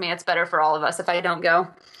not ask me. It's better for all of us if I don't go.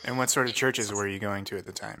 And what sort of churches were you going to at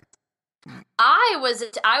the time? I was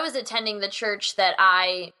attending the church that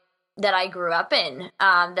I grew up in,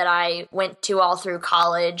 that I went to all through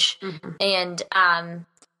college, and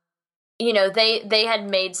you know, they had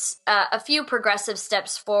made a few progressive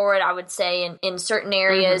steps forward, I would say, in certain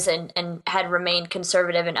areas, and had remained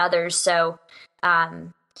conservative in others. So,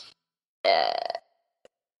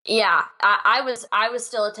 yeah, I was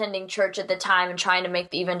still attending church at the time and trying to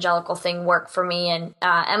make the evangelical thing work for me. And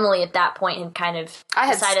Emily at that point had kind of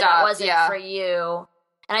decided that wasn't for you.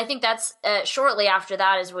 And I think that's shortly after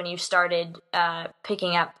that is when you started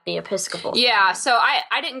picking up the Episcopal thing. Yeah, so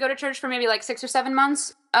I didn't go to church for maybe like 6 or 7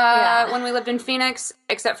 months when we lived in Phoenix,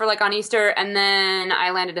 except for like on Easter, and then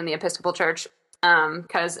I landed in the Episcopal Church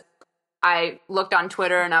because I looked on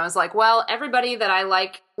Twitter and I was like, well, everybody that I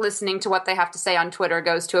like listening to what they have to say on Twitter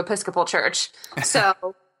goes to Episcopal Church.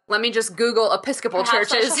 So let me just Google Episcopal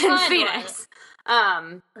churches in Phoenix.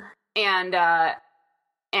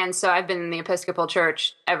 And so I've been in the Episcopal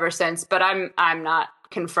Church ever since, but I'm not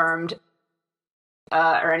confirmed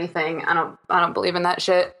or anything. I don't believe in that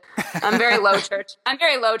shit. I'm very low church. I'm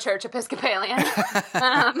very low church Episcopalian,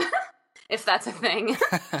 if that's a thing.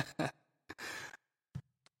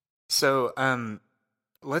 So,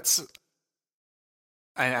 let's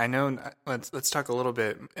talk a little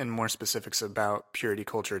bit in more specifics about purity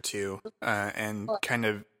culture too, and kind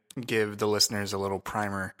of give the listeners a little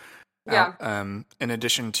primer. Yeah. In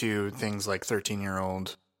addition to things like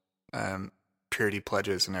 13-year-old purity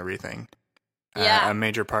pledges and everything, a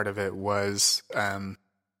major part of it was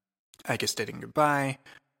I Guess Dating Goodbye,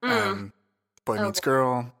 Boy Meets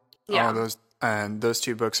Girl, all those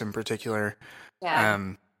 2 books in particular.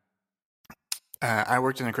 Yeah. I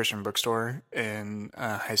worked in a Christian bookstore in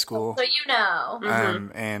high school. So you know.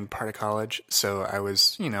 And part of college. So I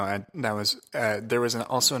was, you know, there was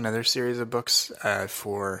also another series of books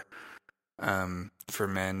for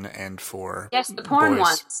men and for the porn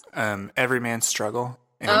boys. ones. Every Man's Struggle.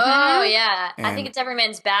 And, I think it's Every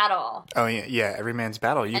Man's Battle. Oh yeah, Every Man's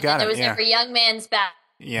Battle. You and got then it. There was Every Young Man's Battle.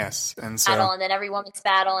 Yes, and so. And then Every Woman's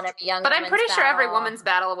Battle and Every Young. But Woman's I'm pretty sure Every Battle. Woman's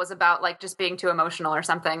Battle was about like just being too emotional or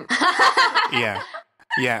something. Yeah.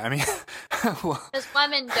 I mean, because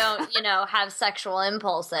women don't, you know, have sexual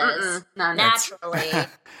impulses naturally.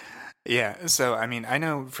 Yeah. So I mean, I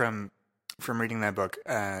know from reading that book,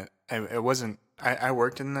 it wasn't. I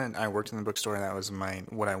worked in the bookstore. That was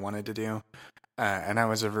what I wanted to do. And I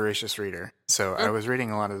was a voracious reader, so I was reading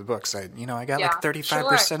a lot of the books. I got like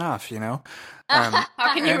 35% off, you know. How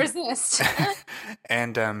can you resist?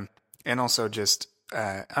 and also just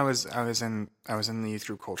I was in the youth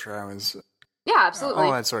group culture. I was absolutely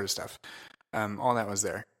all that sort of stuff. All that was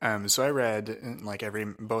there. So I read like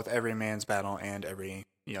both Every Man's Battle and Every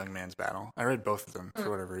Young Man's Battle. I read both of them for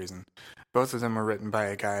whatever reason. Both of them were written by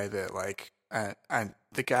a guy that like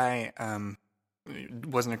the guy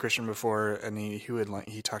wasn't a Christian before, and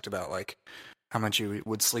he talked about like how much you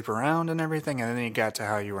would sleep around and everything, and then he got to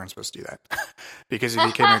how you weren't supposed to do that because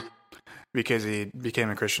he became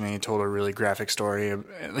a Christian, and he told a really graphic story.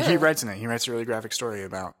 He writes a really graphic story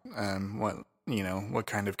about what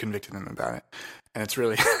kind of convicted him about it, and it's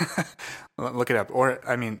really look it up. Or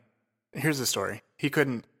I mean, here's the story: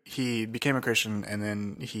 he became a Christian, and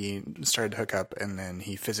then he started to hook up, and then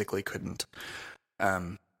he physically couldn't.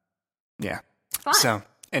 Yeah. Fun. So,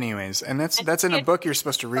 anyways, and that's in a book you're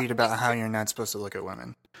supposed to read about how you're not supposed to look at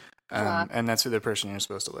women, and that's who the person you're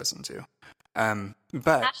supposed to listen to.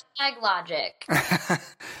 But hashtag logic.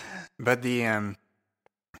 but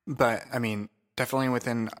I mean, definitely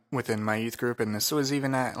within my youth group, and this was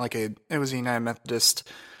even at it was a United Methodist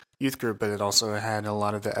youth group, but it also had a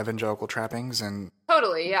lot of the evangelical trappings, and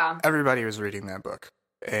Totally, yeah. everybody was reading that book,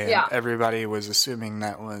 and everybody was assuming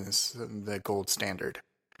that was the gold standard.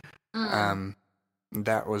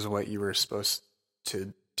 That was what you were supposed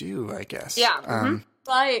to do, I guess. Yeah.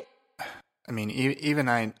 Right. I mean,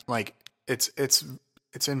 even it's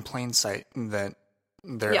in plain sight that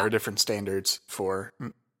there are different standards for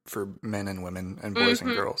men and women and boys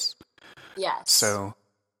and girls. Yes. So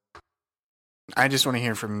I just want to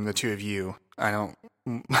hear from the two of you. I don't.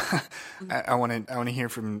 I want to hear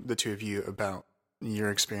from the two of you about your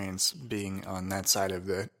experience being on that side of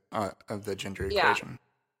the gender equation.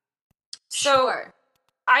 So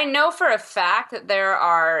I know for a fact that there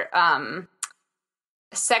are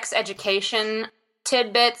sex education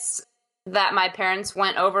tidbits that my parents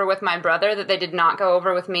went over with my brother that they did not go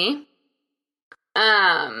over with me.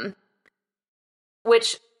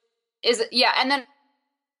 Which is, and then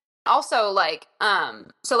also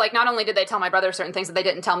so not only did they tell my brother certain things that they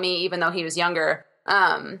didn't tell me, even though he was younger,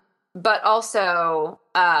 but also,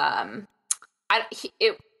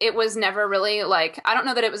 it was never really I don't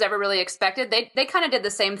know that it was ever really expected. They kind of did the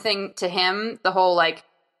same thing to him. The whole I'm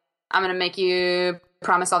going to make you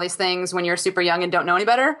promise all these things when you're super young and don't know any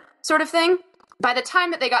better sort of thing. By the time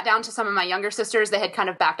that they got down to some of my younger sisters, they had kind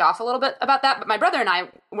of backed off a little bit about that. But my brother and I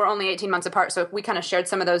were only 18 months apart, so we kind of shared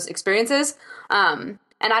some of those experiences. And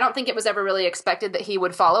I don't think it was ever really expected that he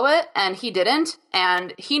would follow it, and he didn't.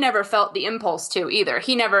 And he never felt the impulse to either.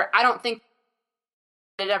 I don't think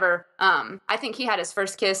it ever, I think he had his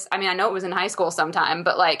first kiss. I mean, I know it was in high school sometime,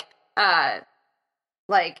 but I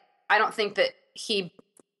don't think that he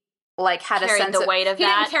had a sense of weight of that. He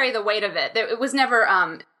didn't carry the weight of it.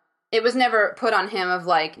 It was never put on him of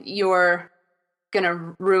you're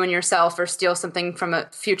gonna ruin yourself or steal something from a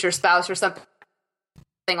future spouse or something.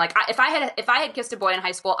 If I had kissed a boy in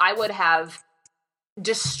high school, I would have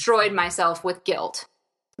destroyed myself with guilt.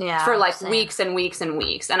 Yeah, for same. Weeks and weeks and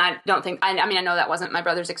weeks. And I don't think, I know that wasn't my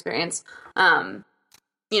brother's experience. And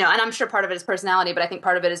I'm sure part of it is personality, but I think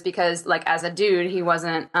part of it is because as a dude, he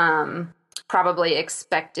wasn't probably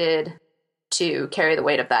expected to carry the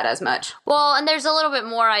weight of that as much. Well, and there's a little bit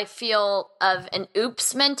more, I feel, of an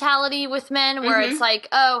oops mentality with men where it's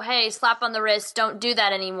oh, hey, slap on the wrist, don't do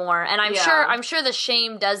that anymore. And I'm sure the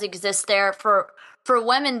shame does exist there. For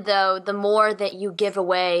women, though, the more that you give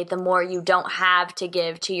away, the more you don't have to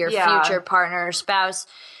give to your future partner or spouse.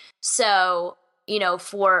 So,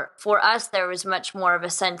 for us, there was much more of a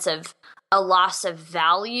sense of a loss of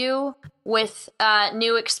value with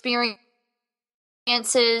new experiences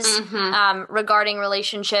regarding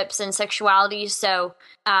relationships and sexuality. So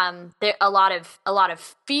there a lot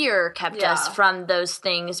of fear kept us from those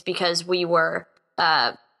things because we were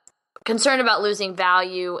concerned about losing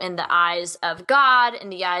value in the eyes of God, in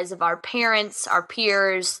the eyes of our parents, our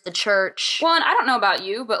peers, the church. Well, and I don't know about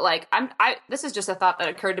you, but this is just a thought that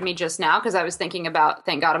occurred to me just now because I was thinking about,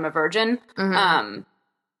 thank God I'm a virgin. I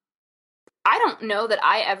don't know that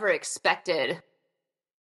I ever expected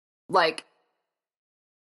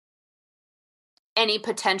any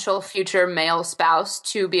potential future male spouse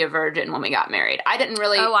to be a virgin when we got married. I didn't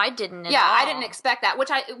really. Oh, I didn't. I didn't expect that, which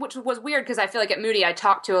was weird because I feel like at Moody I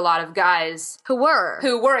talked to a lot of guys who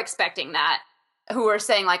were expecting that, who were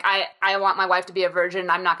saying I want my wife to be a virgin.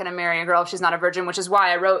 I'm not going to marry a girl if she's not a virgin, which is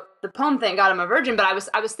why I wrote the poem "Thank God I'm a Virgin." But I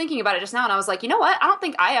was thinking about it just now, and I was like, you know what? I don't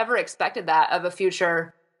think I ever expected that of a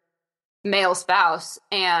future male spouse,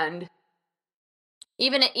 and.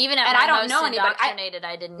 Even at and my I don't most know anybody. I didn't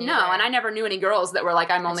either. No, and I never knew any girls that were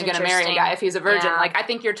I'm only going to marry a guy if he's a virgin. Yeah. I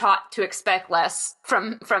think you're taught to expect less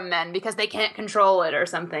from men because they can't control it or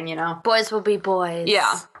something, Boys will be boys.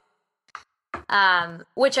 Yeah.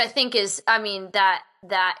 Which I think is,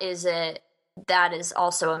 that is that is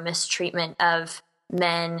also a mistreatment of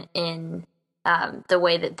men in the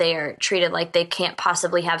way that they are treated, like they can't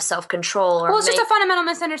possibly have self-control. Well, it's just a fundamental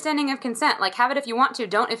misunderstanding of consent. Like, have it if you want to,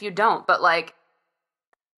 don't if you don't. But, like,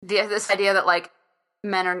 this idea that, like,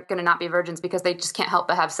 men are going to not be virgins because they just can't help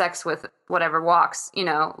but have sex with whatever walks, you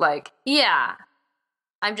know, like... Yeah.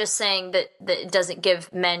 I'm just saying that it doesn't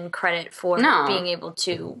give men credit for being able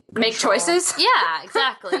to make choices. Yeah,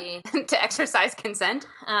 exactly. To exercise consent.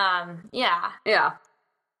 Yeah. Yeah.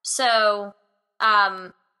 So,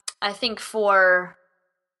 I think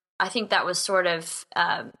that was sort of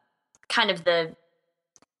kind of the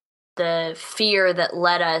fear that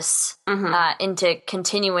led us into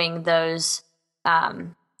continuing those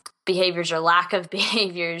behaviors or lack of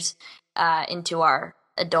behaviors into our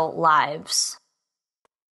adult lives.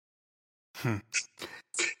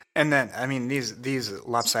 And then, I mean, these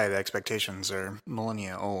lopsided expectations are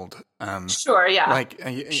millennia old. Sure, yeah. Like,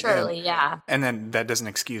 surely, yeah. And then that doesn't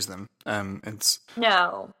excuse them. But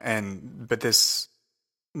this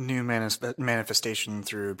new manifestation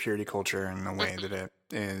through purity culture and the way that it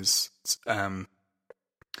is, the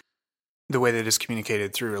way that it's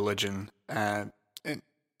communicated through religion, and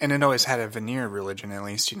it always had a veneer of religion, at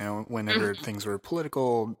least, you know, whenever things were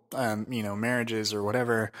political, you know, marriages or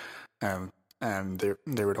whatever.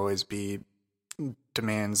 There would always be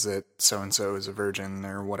demands that so-and-so is a virgin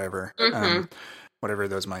or whatever, whatever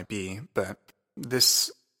those might be. But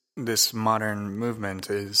this modern movement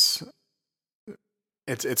is,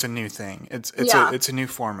 it's a new thing. It's a new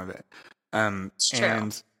form of it. It's true.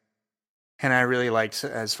 And I really liked,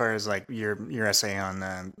 as far as like your essay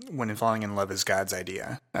on when falling in love is God's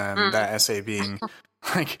idea. That essay being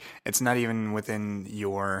like, it's not even within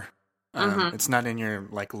your it's not in your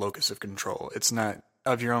like locus of control. It's not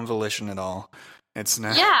of your own volition at all. It's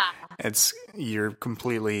not. Yeah. You're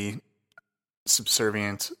completely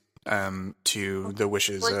subservient to the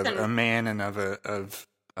wishes of a man and of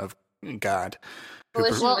God.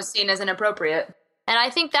 Volition was seen as inappropriate. And I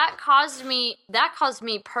think that caused me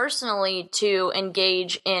personally to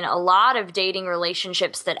engage in a lot of dating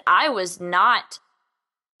relationships that I was not,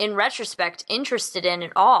 in retrospect, interested in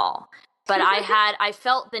at all. But I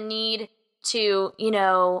felt the need to, you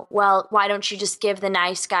know, well, why don't you just give the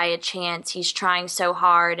nice guy a chance? He's trying so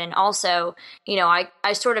hard. And also, you know, I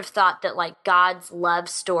sort of thought that like God's love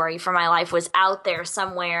story for my life was out there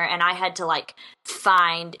somewhere, and I had to like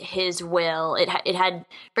find his will. It had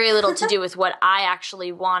very little to do with what I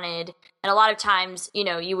actually wanted. And a lot of times, you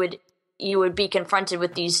know, you would be confronted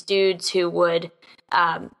with these dudes who would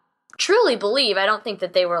truly believe. I don't think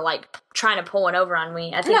that they were like trying to pull one over on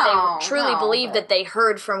me. I think they truly believed that they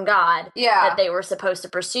heard from God that they were supposed to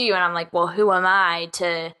pursue you. And I'm like, well, who am I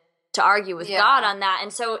to argue with God on that?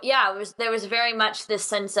 And so, there was very much this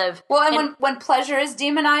sense of... Well, and when pleasure is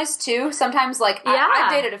demonized, too, sometimes, like, I've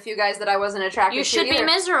dated a few guys that I wasn't attracted to. You should be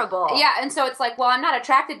miserable. Yeah, and so it's like, well, I'm not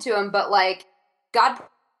attracted to him, but, like, God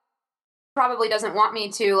probably doesn't want me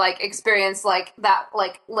to, like, experience, like, that,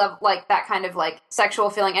 like, love, like, that kind of, like, sexual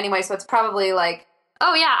feeling anyway, so it's probably, like...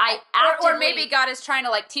 Oh, yeah, Or maybe God is trying to,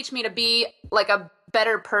 like, teach me to be, like, a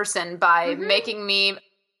better person by making me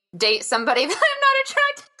date somebody that I'm not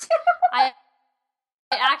attracted to. I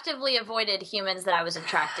actively avoided humans that I was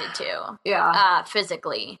attracted to. Yeah.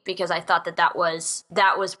 Physically, because I thought that was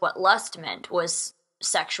what lust meant, was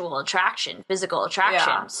sexual attraction, physical attraction.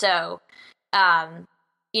 Yeah. So,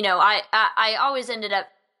 you know, I always ended up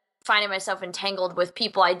finding myself entangled with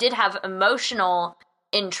people I did have emotional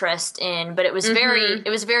interest in, but it was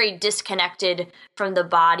very disconnected from the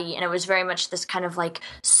body, and it was very much this kind of like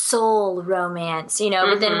soul romance, you know.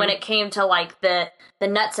 But then when it came to like the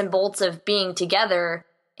nuts and bolts of being together,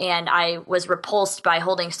 and I was repulsed by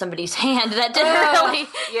holding somebody's hand, that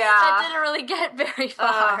didn't really get very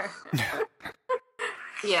far.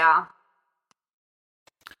 Yeah.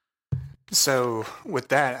 So with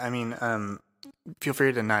that, I mean, feel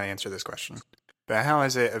free to not answer this question, but how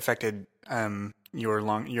has it affected your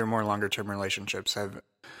more longer term relationships?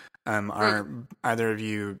 Are either of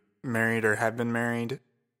you married or have been married?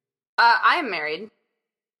 I am married.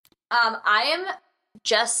 I'm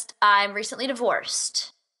recently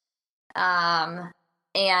divorced.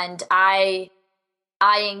 And I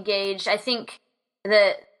engaged, I think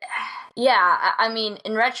that, I mean,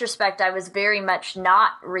 in retrospect, I was very much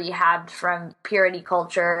not rehabbed from purity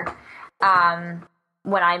culture,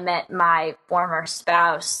 when I met my former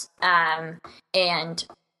spouse, and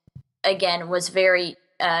again, was very,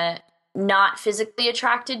 not physically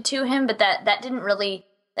attracted to him, but that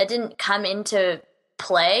didn't come into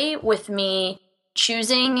play with me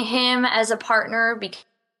choosing him as a partner,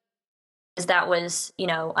 because that was, you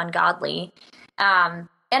know, ungodly.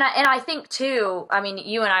 And I think too, I mean,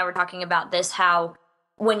 you and I were talking about this, how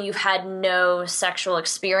when you've had no sexual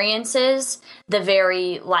experiences, the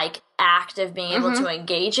very like act of being able to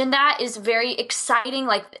engage in that is very exciting.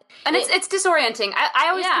 Like, and it's disorienting. I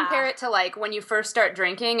always compare it to like when you first start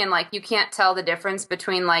drinking and like you can't tell the difference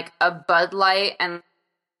between like a Bud Light and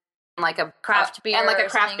like a craft beer and like a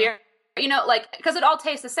craft beer. You know, like, because it all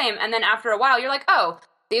tastes the same, and then after a while you're like, oh,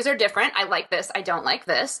 these are different. I like this. I don't like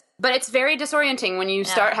this. But it's very disorienting when you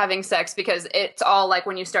start having sex, because it's all like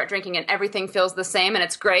when you start drinking and everything feels the same and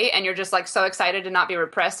it's great and you're just like so excited to not be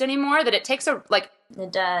repressed anymore that it takes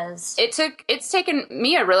it does. It's taken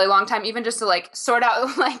me a really long time even just to like sort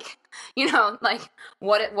out like, you know, like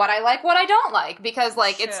what I like, what I don't like, because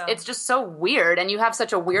like it's just so weird and you have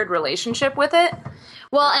such a weird relationship with it.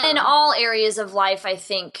 Well, in all areas of life, I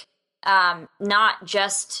think, not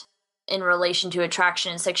just in relation to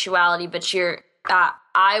attraction and sexuality, but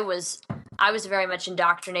I was very much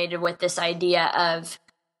indoctrinated with this idea of,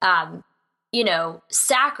 you know,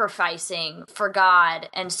 sacrificing for God.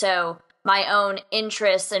 And so my own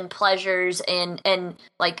interests and pleasures and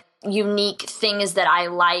like unique things that I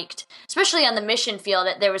liked, especially on the mission field,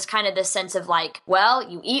 there was kind of this sense of like, well,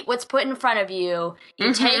 you eat what's put in front of you,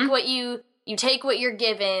 you take what you take what you're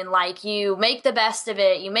given, like you make the best of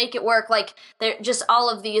it, you make it work, like they're just all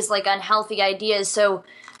of these like unhealthy ideas. So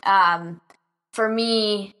for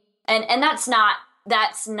me, and that's not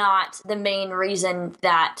the main reason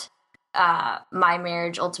that my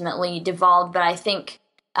marriage ultimately devolved, but I think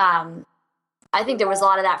there was a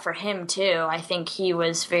lot of that for him too. I think he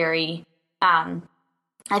was very I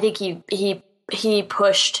think he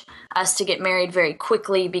pushed us to get married very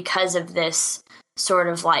quickly because of this sort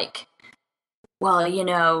of like, well, you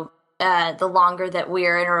know, the longer that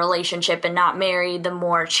we're in a relationship and not married, the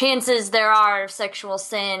more chances there are of sexual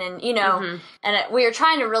sin. And, you know, and we were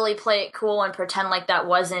trying to really play it cool and pretend like that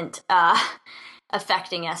wasn't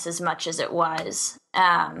affecting us as much as it was.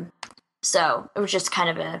 So it was just kind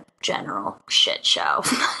of a general shit show.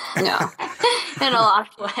 Yeah. In a lot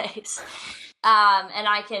of ways. And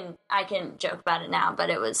I can joke about it now, but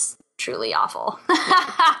it was truly awful.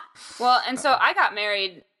 Well, and so I got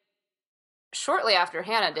married shortly after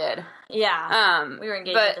Hannah did. Yeah. We were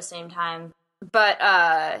engaged at the same time.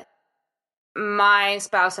 But my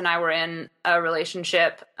spouse and I were in a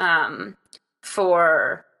relationship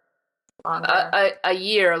for a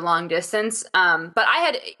year, long distance. But I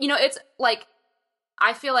had, you know, it's like,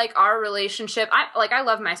 I feel like our relationship, I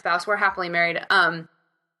love my spouse. We're happily married.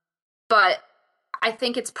 But I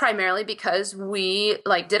think it's primarily because we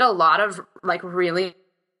like did a lot of like really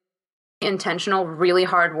intentional, really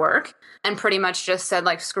hard work and pretty much just said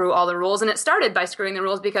like, screw all the rules. And it started by screwing the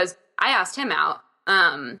rules because I asked him out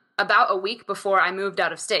about a week before I moved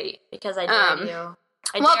out of state. Because I dared you.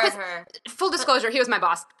 I dared her. Full disclosure, he was my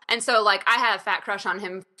boss. And so, like, I had a fat crush on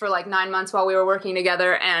him for, like, 9 months while we were working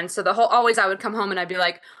together. And so always I would come home and I'd be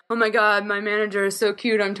like, oh my God, my manager is so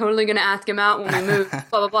cute. I'm totally going to ask him out when we move,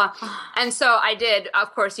 blah, blah, blah. And so I did,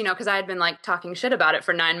 of course, you know, because I had been, like, talking shit about it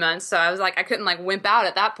for 9 months. So I was like, I couldn't, like, wimp out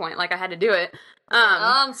at that point. Like, I had to do it.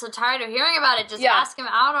 I'm so tired of hearing about it. Just ask him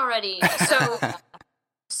out already.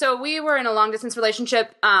 So we were in a long-distance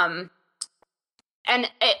relationship, and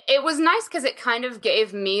it was nice because it kind of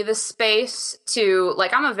gave me the space to,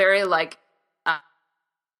 like, I'm a very, like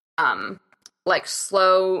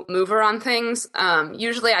slow mover on things.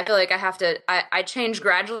 Usually I feel like I change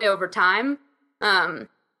gradually over time. And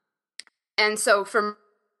so for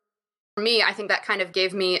me, I think that kind of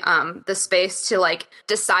gave me the space to, like,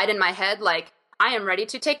 decide in my head, like, I am ready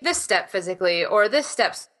to take this step physically or this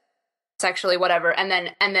step sexually, whatever, and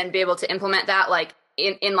then be able to implement that, like,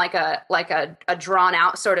 in like a drawn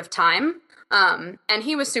out sort of time. And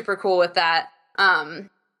he was super cool with that.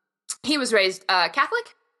 He was raised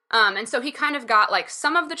Catholic. And so he kind of got like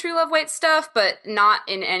some of the True Love Waits stuff, but not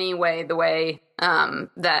in any way the way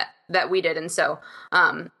that we did. And so,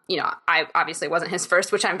 you know, I obviously wasn't his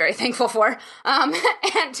first, which I'm very thankful for.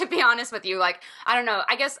 And to be honest with you, like, I don't know,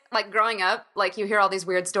 I guess like growing up, like you hear all these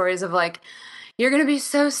weird stories of like, you're going to be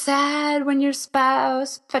so sad when your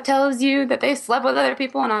spouse tells you that they slept with other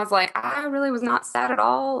people. And I was like, I really was not sad at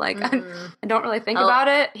all. Like, I don't really think about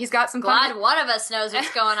it. He's got some glad one of us knows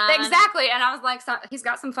what's going on. Exactly. And I was like, he's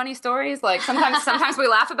got some funny stories. Like, sometimes we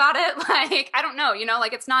laugh about it. Like, I don't know, you know,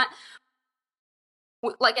 like, it's not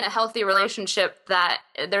like in a healthy relationship that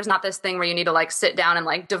there's not this thing where you need to like sit down and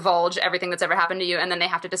like divulge everything that's ever happened to you and then they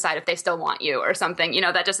have to decide if they still want you or something, you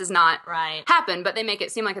know, that just is not happen, but they make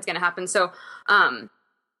it seem like it's going to happen. So I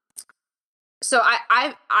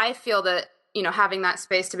feel that, you know, having that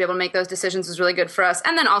space to be able to make those decisions is really good for us.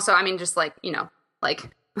 And then also, I mean, just like, you know, like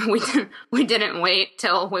we didn't wait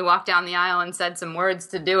till we walked down the aisle and said some words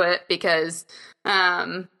to do it because,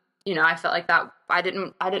 I felt like that I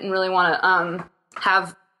didn't really want to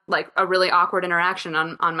have like a really awkward interaction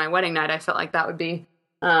on my wedding night. I felt like that would be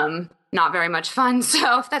not very much fun.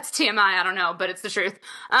 So if that's TMI, I don't know, but it's the truth.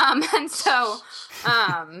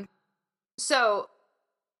 So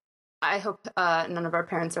I hope none of our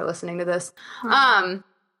parents are listening to this. I'm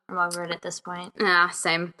over it at this point. Yeah,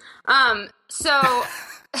 same. So,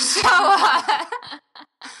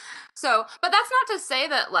 but that's not to say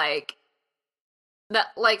that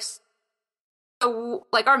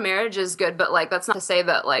our marriage is good, but like that's not to say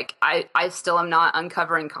that like I still am not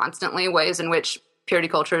uncovering constantly ways in which purity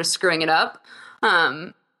culture is screwing it up.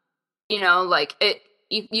 You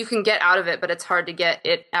can get out of it, but it's hard to get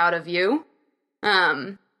it out of you.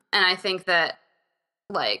 And I think that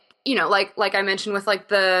like I mentioned with like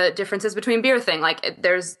the differences between beer thing, like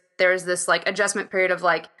there's this like adjustment period of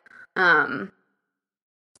like, how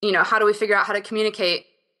do we figure out how to communicate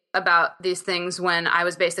about these things when I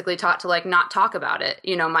was basically taught to like not talk about it,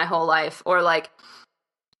 my whole life, or like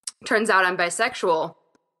turns out I'm bisexual.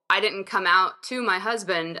 I didn't come out to my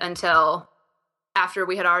husband until after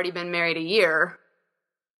we had already been married a year.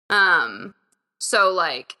 So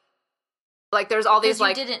like there's all these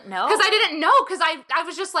like, didn't know? Because I didn't know, because I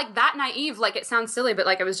was just like that naive. Like it sounds silly, but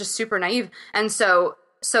like I was just super naive. And so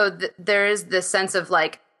there is this sense of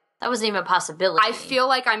like, that wasn't even a possibility. I feel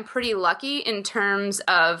like I'm pretty lucky in terms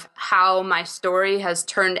of how my story has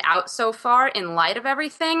turned out so far in light of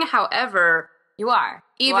everything. However,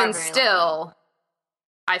 even still, lucky.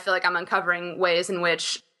 I feel like I'm uncovering ways in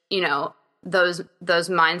which, those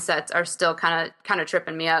mindsets are still kind of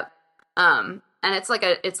tripping me up. And it's like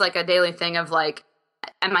a daily thing of like,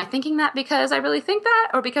 am I thinking that because I really think that,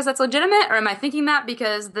 or because that's legitimate, or am I thinking that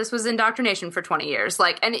because this was indoctrination for 20 years?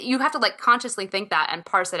 Like, and you have to like consciously think that and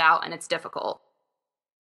parse it out, and it's difficult.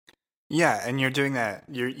 Yeah, and you're doing that.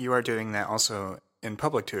 You are doing that also in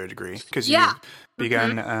public to a degree, because you've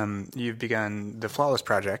begun the Flawless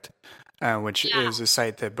Project, which is a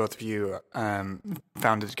site that both of you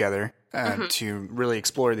founded together to really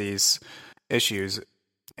explore these issues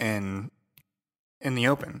in the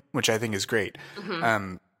open, which I think is great.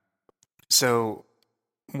 So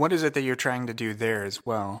what is it that you're trying to do there as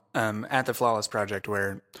well, at the Flawless Project,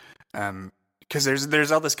 where, because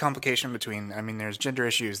there's all this complication between, there's gender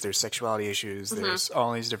issues, there's sexuality issues, there's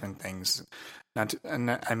all these different things,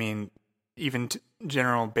 even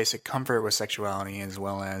general basic comfort with sexuality, as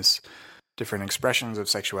well as different expressions of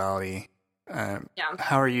sexuality.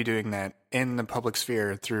 How are you doing that in the public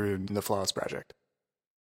sphere through the Flawless Project?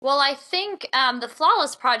 Well, I think the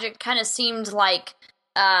Flawless Project kind of seemed like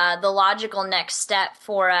the logical next step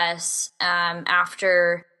for us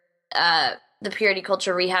after the Purity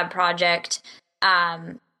Culture Rehab Project.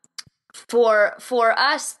 For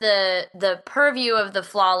us, the purview of the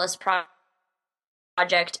Flawless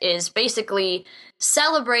Project is basically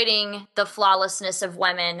celebrating the flawlessness of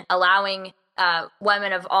women, allowing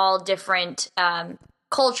women of all different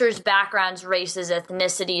cultures, backgrounds, races,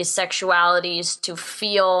 ethnicities, sexualities to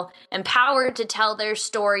feel empowered to tell their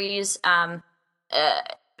stories.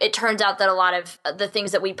 It turns out that a lot of the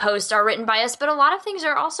things that we post are written by us, but a lot of things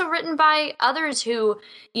are also written by others who,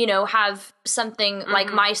 have something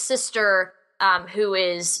like my sister, who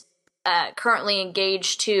is currently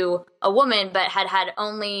engaged to a woman, but had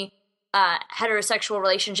only heterosexual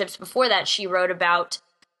relationships before that. She wrote about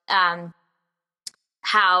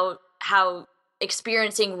how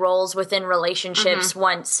experiencing roles within relationships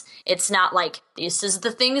once it's not like, this is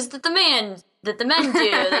the things that the men do.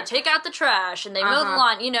 They take out the trash and they mow the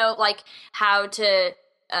lawn, like how to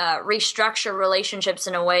restructure relationships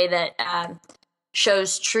in a way that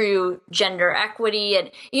shows true gender equity. And,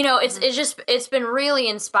 it's been really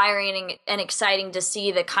inspiring and exciting to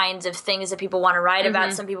see the kinds of things that people want to write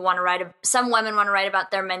about. Some women want to write about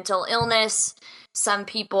their mental illness. Some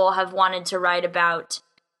people have wanted to write about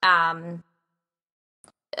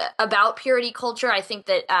purity culture. I think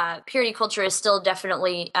that purity culture is still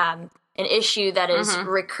definitely an issue that is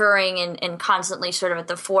recurring and constantly sort of at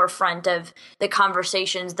the forefront of the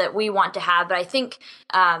conversations that we want to have. But I think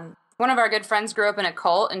one of our good friends grew up in a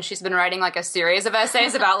cult, and she's been writing like a series of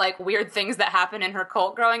essays about like weird things that happened in her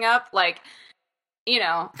cult growing up. Like, and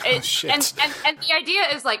the idea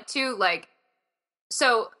is like too, like,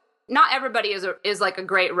 so not everybody is like a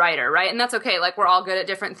great writer, right? And that's okay. Like, we're all good at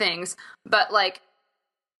different things, but like,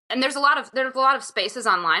 and there's a lot of spaces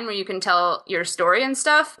online where you can tell your story and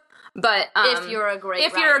stuff. But if you're a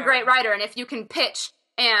great writer, and if you can pitch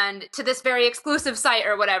and to this very exclusive site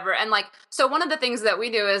or whatever, and like, so one of the things that we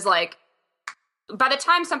do is like by the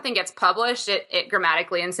time something gets published, it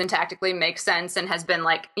grammatically and syntactically makes sense and has been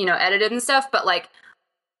like, edited and stuff. But like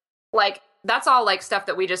that's all like stuff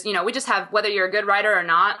that we just have, whether you're a good writer or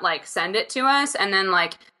not, like send it to us. And then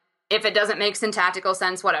like, if it doesn't make syntactical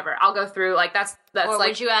sense, whatever, I'll go through like that's or like,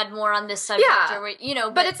 would you add more on this subject? Yeah,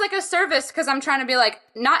 or, but it's like a service because I'm trying to be like,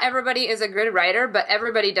 not everybody is a good writer, but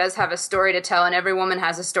everybody does have a story to tell, and every woman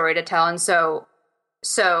has a story to tell. And so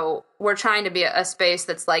we're trying to be a space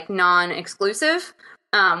that's like non-exclusive,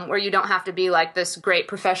 where you don't have to be like this great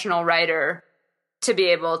professional writer to be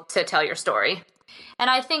able to tell your story. And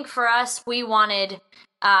I think for us, we wanted,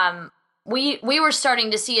 we were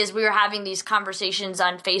starting to see as we were having these conversations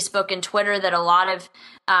on Facebook and Twitter that a lot of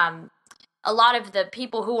the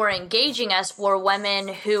people who were engaging us were women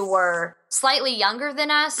who were slightly younger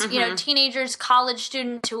than us, teenagers, college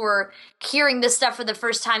students who were hearing this stuff for the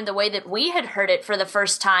first time the way that we had heard it for the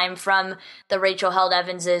first time from the Rachel Held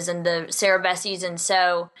Evanses and the Sarah Bessies. And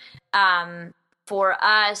so for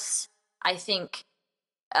us, I think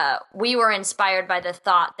we were inspired by the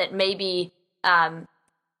thought that maybe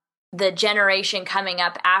the generation coming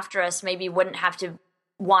up after us maybe wouldn't have to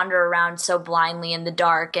wander around so blindly in the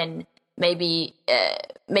dark, and maybe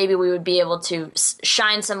we would be able to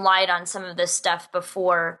shine some light on some of this stuff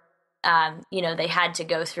before they had to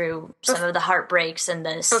go through some of the heartbreaks and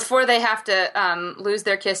this before they have to lose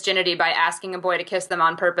their kissgenity by asking a boy to kiss them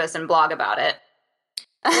on purpose and blog about it,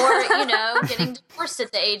 or getting divorced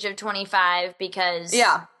at the age of 25 because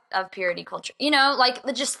of purity culture, like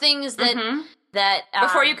just things that that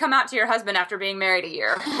before you come out to your husband after being married a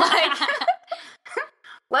year, like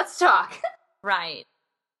let's talk. Right.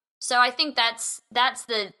 So I think that's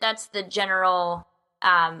the general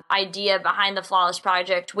idea behind the Flawless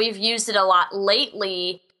Project. We've used it a lot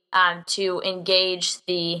lately to engage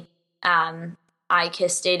the I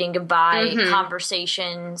Kiss Dating Goodbye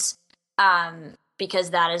conversations,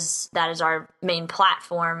 because that is our main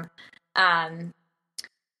platform,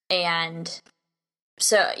 and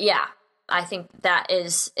so I think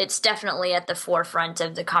it's definitely at the forefront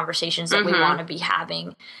of the conversations that we want to be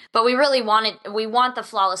having. But we really want the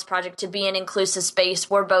Flawless Project to be an inclusive space.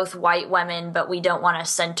 We're both white women, but we don't want to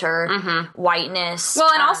center whiteness.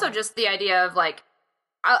 Well, and also just the idea of like,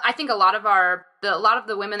 I think a lot of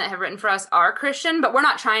the women that have written for us are Christian, but we're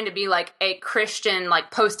not trying to be like a Christian,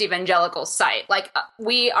 like post-evangelical site. Like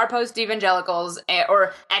we are post-evangelicals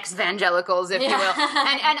or ex-evangelicals, if you will.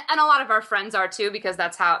 And a lot of our friends are too, because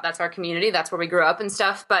that's our community. That's where we grew up and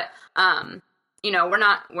stuff. But, we're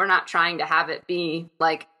not trying to have it be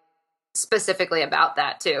like specifically about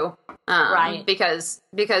that too. Right. Because,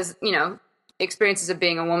 experiences of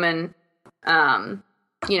being a woman,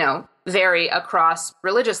 vary across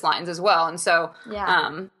religious lines as well. And so,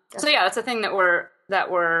 that's a thing that we're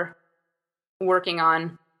working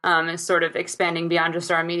on, is sort of expanding beyond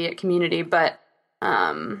just our immediate community. But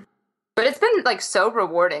it's been like so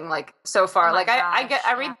rewarding, like so far. Oh like gosh,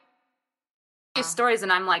 I read these stories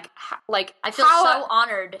and I'm like I feel so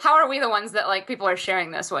honored. How are we the ones that like people are sharing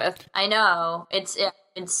this with? I know it's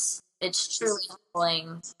truly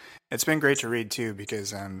humbling. It's been great to read too,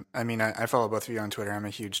 because I follow both of you on Twitter. I'm a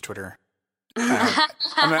huge Twitter.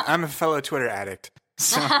 I'm a fellow Twitter addict.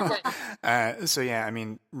 So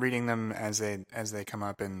reading them as they come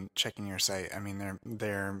up and checking your site.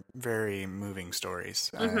 They're very moving stories.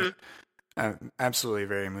 Absolutely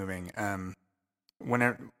very moving.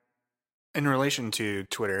 In relation to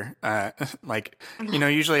Twitter,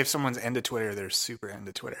 usually if someone's into Twitter, they're super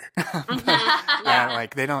into Twitter.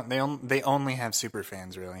 They only have super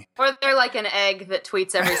fans, really. Or they're like an egg that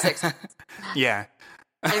tweets every 6 months. Yeah.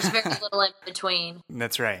 There's very little in between.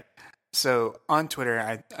 That's right. So on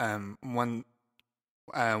Twitter, one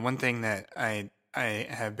thing that I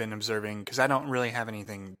have been observing, because I don't really have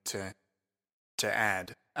anything to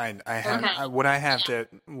add. What I have to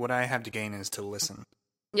gain is to listen.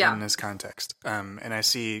 In this context. And I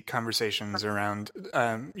see conversations around,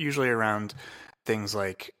 usually around things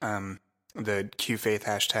like the Q Faith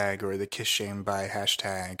hashtag or the Kiss Shame By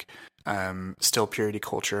hashtag, still purity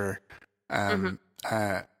culture, I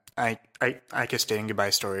Kiss Dating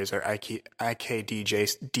Goodbye stories, or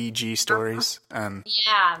IKDG stories.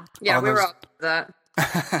 We were all that.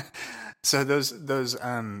 So those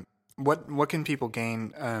what can people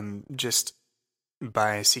gain just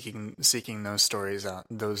by seeking those stories out,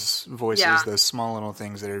 those voices, those small little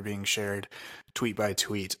things that are being shared tweet by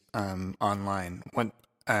tweet online? What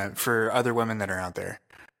for other women that are out there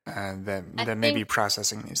that may be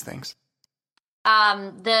processing these things?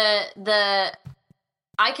 The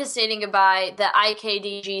I Kiss Dating Goodbye, the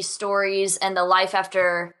IKDG stories, and the Life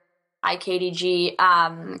After IKDG Kiss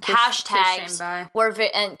shame hashtags bye.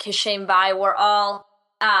 and Kiss Shame Bye were all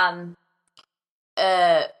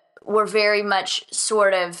were very much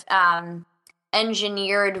sort of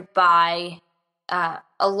engineered by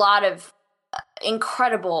a lot of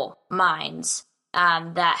incredible minds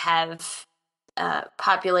that have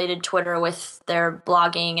populated Twitter with their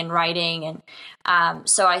blogging and writing, and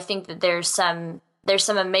so I think that there's some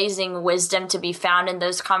amazing wisdom to be found in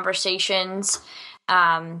those conversations.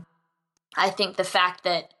 I think the fact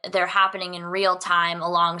that they're happening in real time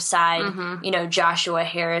alongside, Joshua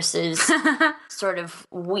Harris's sort of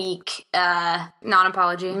weak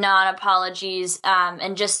non-apologies,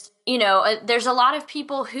 and just, there's a lot of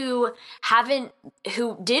people who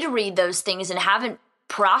did read those things and haven't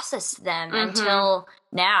processed them until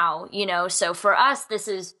now, so for us, this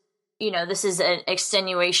is an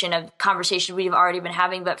extenuation of conversation we've already been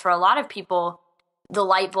having, but for a lot of people, the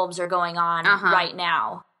light bulbs are going on right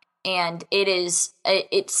now. And it's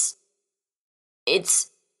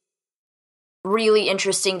really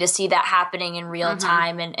interesting to see that happening in real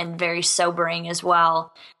time and very sobering as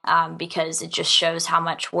well, because it just shows how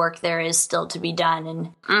much work there is still to be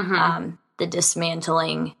done and the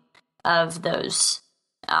dismantling of those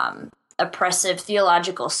oppressive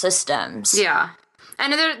theological systems. Yeah.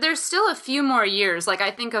 And there's still a few more years. Like,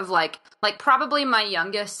 I think of like probably my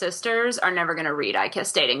youngest sisters are never going to read I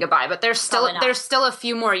Kiss Dating Goodbye, but there's still a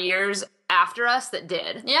few more years after us that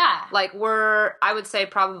did. Yeah. Like, I would say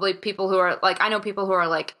probably people who are like, I know people who are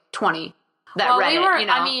like 20 that read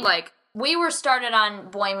it, we were started on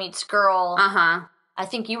Boy Meets Girl. I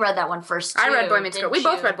think you read that one first too. I read Boy Meets Girl. We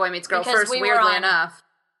both read Boy Meets Girl first, weirdly enough.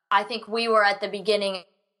 I think we were at the beginning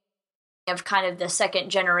of kind of the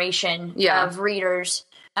second generation of readers.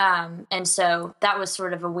 And so that was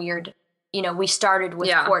sort of a weird, we started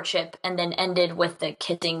with courtship and then ended with the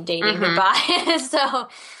kissing, dating goodbye.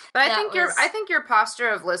 But I think your posture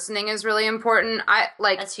of listening is really important.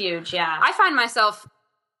 That's huge. Yeah. I find myself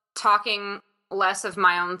talking less of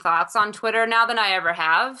my own thoughts on Twitter now than I ever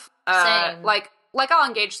have. Same. Like I'll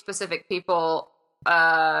engage specific people,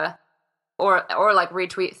 or like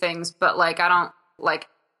retweet things, but like I don't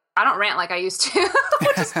rant like I used to,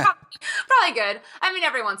 which is probably good. I mean,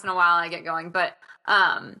 every once in a while I get going, but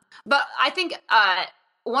I think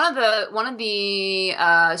one of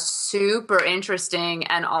the super interesting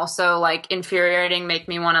and also like infuriating, make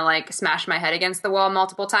me want to like smash my head against the wall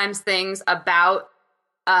multiple times things about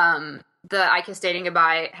the I Kiss Dating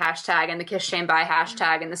Goodbye hashtag and the Kiss Shame Bye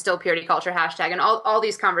hashtag and the Still Purity Culture hashtag and all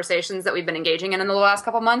these conversations that we've been engaging in the last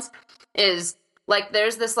couple months is like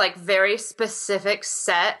there's this like very specific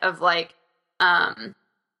set of like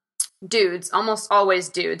dudes, almost always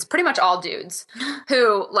dudes, pretty much all dudes,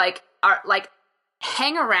 who like are like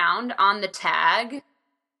hang around on the tag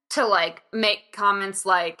to like make comments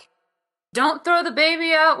like, don't throw the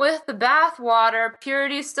baby out with the bathwater,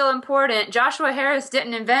 purity's still important, Joshua Harris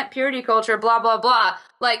didn't invent purity culture, blah blah blah.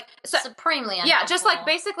 Like, so supremely unhelpful. Yeah, just like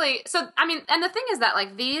basically, so I mean, and the thing is that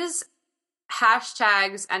like these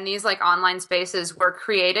hashtags and these like online spaces were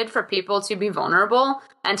created for people to be vulnerable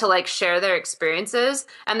and to like share their experiences,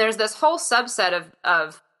 and there's this whole subset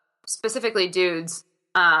of specifically dudes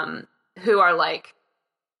who are like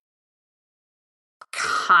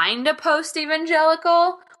kind of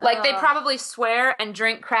post-evangelical, like they probably swear and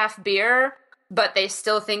drink craft beer, but they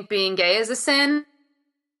still think being gay is a sin.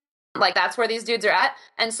 Like that's where these dudes are at,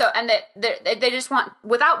 and so they just want,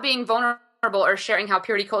 without being vulnerable or sharing how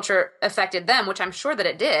purity culture affected them, which I'm sure that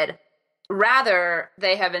it did, rather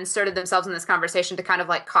they have inserted themselves in this conversation to kind of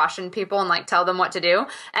like caution people and like tell them what to do.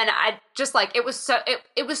 And I just like, it was so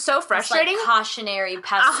frustrating. This, like, cautionary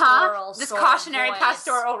pastoral this cautionary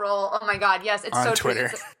pastoral role. Oh my God, yes, it's on so Twitter.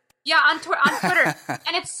 True. Yeah, on Twitter.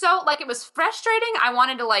 And it's so, like, it was frustrating. I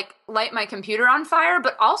wanted to, like, light my computer on fire,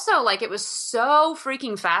 but also, like, it was so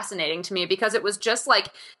freaking fascinating to me because it was just, like,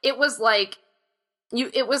 it was like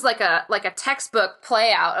a textbook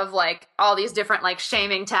play out of, like, all these different, like,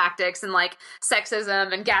 shaming tactics and, like,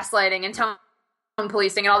 sexism and gaslighting and tone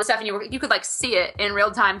policing and all this stuff, and you could, like, see it in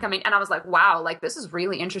real time coming, and I was like, wow, like, this is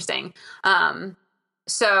really interesting. And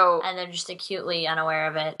they're just acutely unaware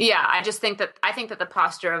of it. Yeah, I think that the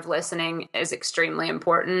posture of listening is extremely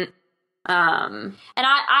important. And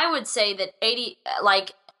I would say that I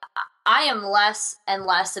am less and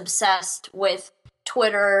less obsessed with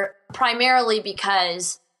Twitter, primarily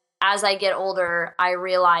because as I get older, I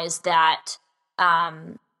realize that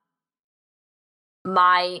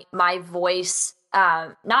my voice,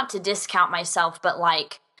 not to discount myself, but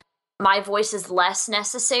like my voice is less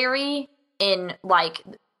necessary in, like,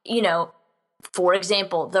 you know, for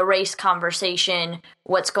example, the race conversation,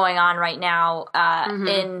 what's going on right now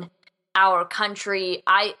our country.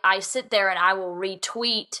 I sit there and I will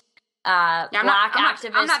retweet black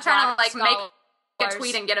activists. I'm not trying to like scholars. make a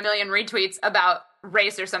tweet and get a million retweets about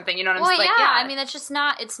race or something. You know what I'm saying? saying? Well, I mean, that's just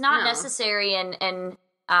not. It's not necessary, and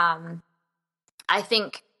I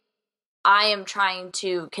think I am trying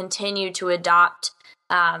to continue to adopt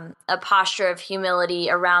a posture of humility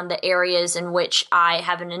around the areas in which I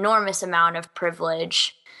have an enormous amount of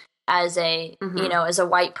privilege as a, as a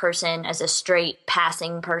white person, as a straight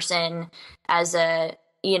passing person, as a,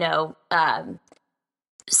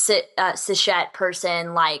 cishet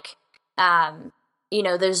person, like,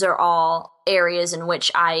 those are all areas in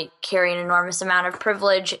which I carry an enormous amount of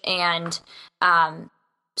privilege. And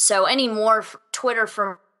so any more Twitter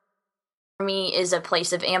for me is a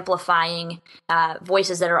place of amplifying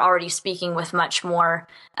voices that are already speaking with much more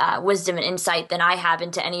wisdom and insight than I have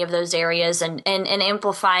into any of those areas, and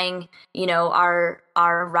amplifying, our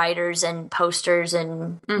writers and posters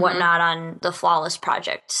and whatnot on the Flawless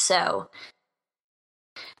Project. So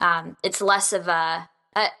it's less of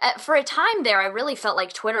for a time there, I really felt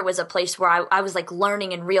like Twitter was a place where I was like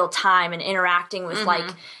learning in real time and interacting with like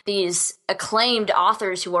these acclaimed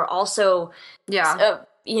authors who were also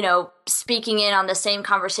speaking in on the same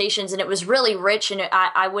conversations, and it was really rich, and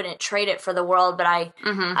I wouldn't trade it for the world. But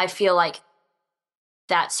I feel like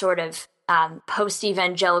that sort of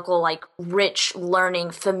post-evangelical, like rich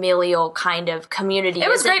learning, familial kind of community. It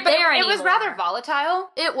was great, but it was anymore. rather volatile.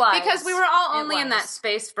 It was, because we were all only in that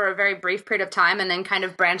space for a very brief period of time, and then kind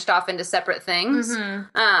of branched off into separate things.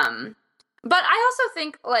 But I also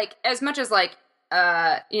think, like, as much as like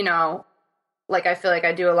like I feel like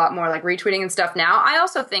I do a lot more like retweeting and stuff now, I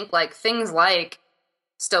also think like things like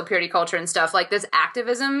still purity culture and stuff, like this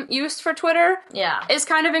activism use for Twitter is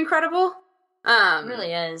kind of incredible. It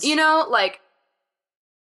really is. Like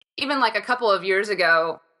even like a couple of years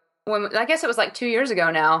ago, when I guess it was like 2 years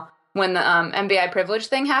ago now, when the MBI privilege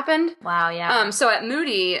thing happened. Wow, yeah. So at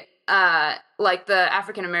Moody, like the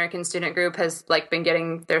African American student group has like been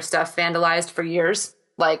getting their stuff vandalized for years.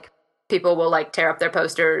 Like people will like tear up their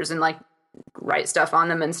posters and like write stuff on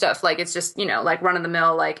them and stuff. Like it's just, like run of the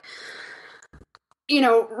mill, like,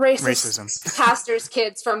 racism. Pastors'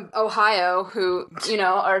 kids from Ohio who,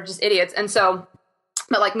 are just idiots. And so,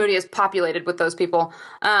 but like Moody is populated with those people.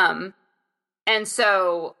 And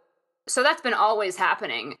so that's been always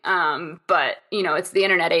happening. But it's the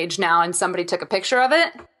internet age now, and somebody took a picture of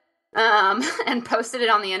it, and posted it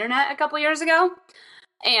on the internet a couple years ago,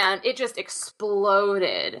 and it just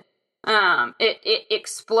exploded. It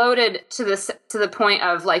exploded to the point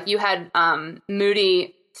of like you had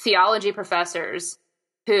Moody theology professors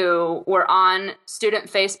who were on student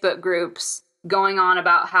Facebook groups going on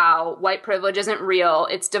about how white privilege isn't real,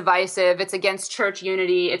 it's divisive, it's against church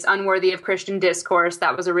unity, it's unworthy of Christian discourse.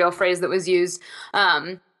 That was a real phrase that was used.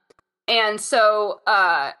 And so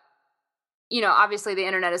obviously the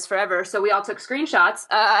internet is forever. So we all took screenshots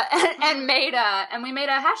and we made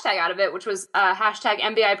a hashtag out of it, which was hashtag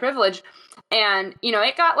MBI privilege. And,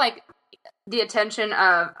 it got like the attention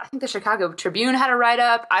of, I think the Chicago Tribune had a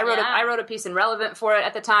write-up. I wrote a piece in Relevant for it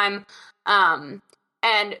at the time. And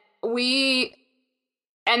the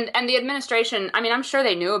administration, I mean, I'm sure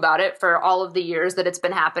they knew about it for all of the years that it's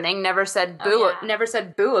been happening, never said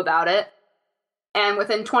boo about it. And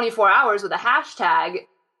within 24 hours with a hashtag,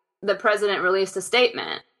 the president released a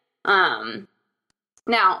statement. Now,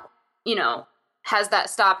 has that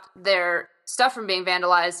stopped their stuff from being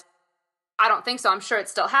vandalized? I don't think so. I'm sure it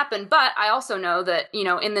still happened. But I also know that,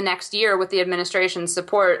 in the next year with the administration's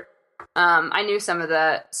support, I knew some of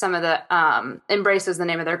the Embrace is the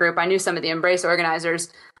name of their group. I knew some of the Embrace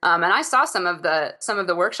organizers. And I saw some of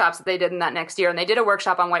the workshops that they did in that next year. And they did a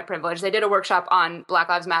workshop on white privilege. They did a workshop on Black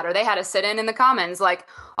Lives Matter. They had a sit-in in the Commons, like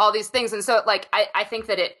all these things. And so like, I think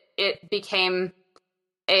that it became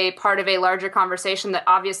a part of a larger conversation that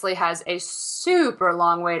obviously has a super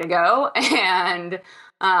long way to go, and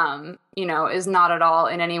is not at all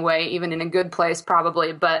in any way even in a good place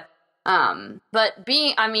probably, but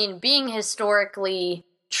being historically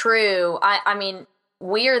true, I mean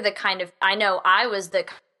we're the kind of, I know I was the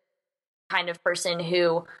kind of person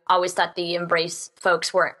who always thought the Embrace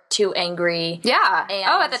folks were too angry. Yeah.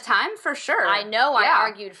 And at the time, for sure. I know I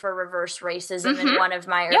argued for reverse racism in one of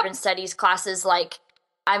my urban studies classes. Like,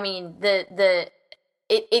 I mean,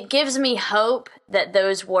 it gives me hope that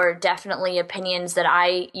those were definitely opinions that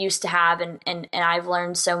I used to have, and I've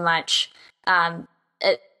learned so much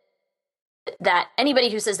that anybody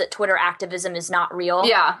who says that Twitter activism is not real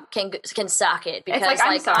can suck it, because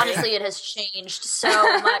like honestly it has changed so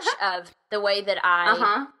much of the way that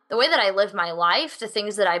I live my life, the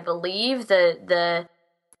things that I believe, the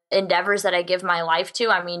endeavors that I give my life to.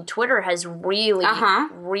 I mean, Twitter has really,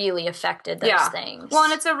 really affected those things. Well,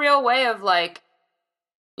 and it's a real way of like,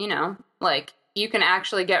 you know, like you can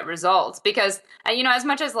actually get results because, you know, as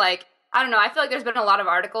much as like, I don't know, I feel like there's been a lot of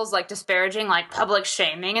articles like disparaging like public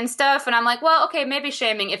shaming and stuff. And I'm like, well, okay, maybe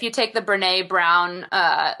shaming, if you take the Brene Brown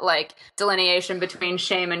like delineation between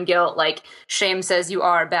shame and guilt, like shame says you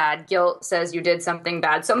are bad, guilt says you did something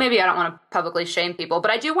bad. So maybe I don't want to publicly shame people,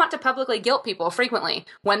 but I do want to publicly guilt people frequently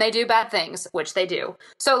when they do bad things, which they do.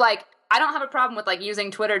 So like, I don't have a problem with like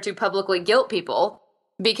using Twitter to publicly guilt people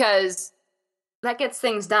because that gets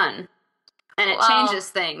things done. And it changes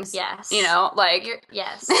things. Yes. You know, like...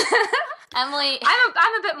 yes. Emily...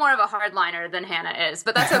 I'm a bit more of a hardliner than Hannah is,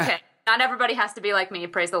 but that's okay. Not everybody has to be like me,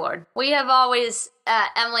 praise the Lord. We have always...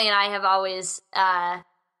 Emily and I have always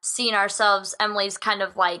seen ourselves... Emily's kind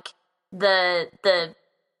of like the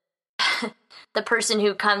the person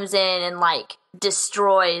who comes in and like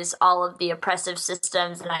destroys all of the oppressive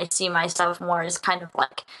systems, and I see myself more as kind of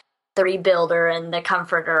like the rebuilder and the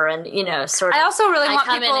comforter, and you know, sort of. I also really want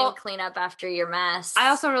come people in and clean up after your mess. I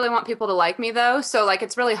also really want people to like me though, so like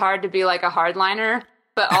it's really hard to be like a hardliner,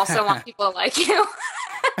 but also want people to like you.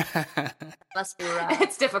 Must be rough.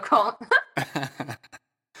 It's difficult.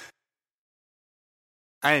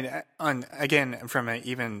 Again from a,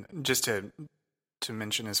 even just to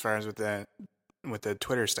mention as far as with the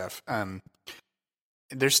Twitter stuff,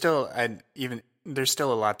 there's still there's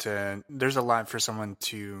a lot for someone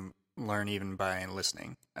to learn even by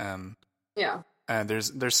listening.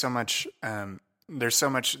 There's so much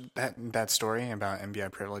that story about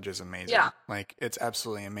MBI privilege is amazing. Yeah. Like it's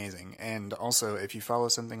absolutely amazing. And also if you follow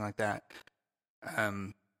something like that,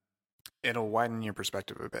 it'll widen your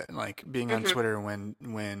perspective a bit. Like being on Twitter when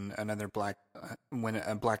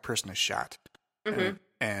a black person is shot,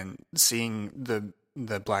 and seeing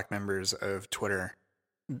the black members of Twitter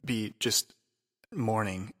be just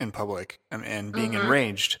mourning in public and being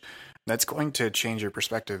enraged, that's going to change your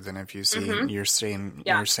perspective than if you see your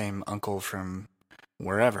same uncle from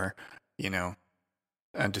wherever, you know,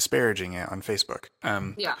 disparaging it on Facebook.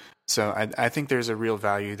 So I think there's a real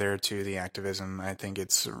value there to the activism. I think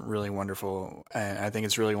it's really wonderful. I think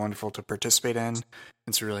it's really wonderful to participate in.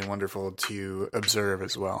 It's really wonderful to observe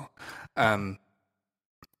as well.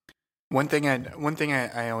 One thing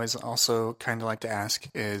I always also kind of like to ask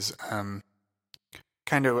is,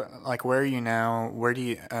 kind of like, where are you now? Where do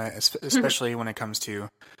you, especially when it comes to, your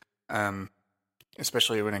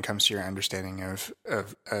understanding of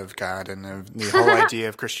God and of the whole idea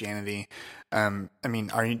of Christianity? I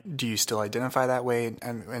mean, do you still identify that way?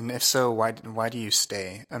 And if so, why do you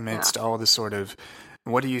stay amidst all this sort of,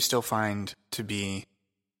 what do you still find to be,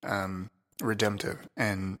 redemptive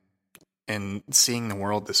and seeing the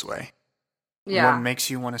world this way? Yeah. What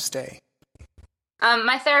makes you want to stay?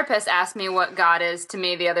 My therapist asked me what God is to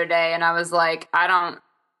me the other day, and I was like, I don't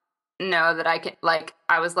know that I can, like,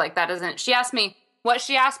 I was like, that doesn't, what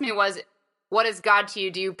she asked me was, what is God to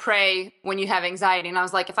you? Do you pray when you have anxiety? And I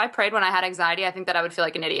was like, if I prayed when I had anxiety, I think that I would feel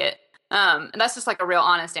like an idiot. And that's just like a real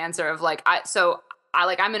honest answer of like,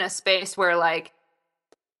 I'm in a space where like,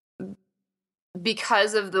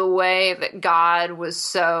 because of the way that God was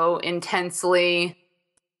so intensely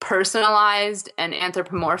personalized and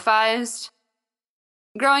anthropomorphized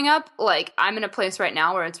growing up, like I'm in a place right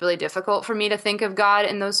now where it's really difficult for me to think of God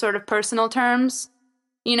in those sort of personal terms,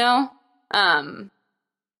 you know?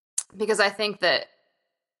 Because I think that,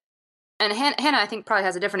 and Hannah I think probably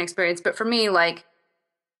has a different experience, but for me, like,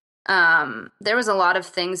 there was a lot of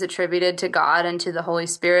things attributed to God and to the Holy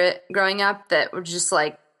Spirit growing up that were just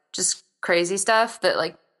like, just crazy stuff that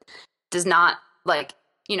like does not, like,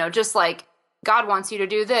 you know, just like God wants you to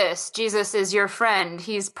do this. Jesus is your friend.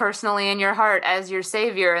 He's personally in your heart as your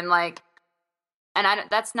savior. And like, and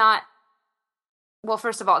that's not, well,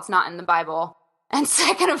 first of all, it's not in the Bible. And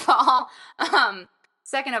second of all,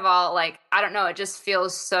 like, I don't know, it just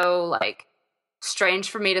feels so like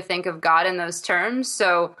strange for me to think of God in those terms.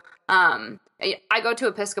 So, I go to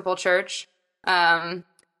Episcopal church. I'm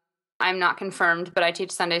not confirmed, but I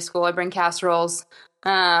teach Sunday school. I bring casseroles.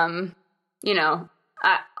 You know,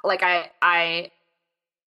 I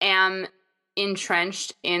am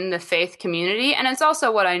entrenched in the faith community, and it's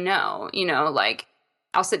also what I know, you know, like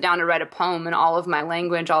I'll sit down to write a poem and all of my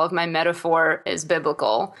language, all of my metaphor is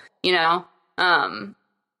biblical, you know?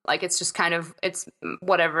 Like it's just kind of, it's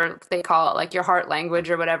whatever they call it, like your heart language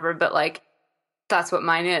or whatever, but like that's what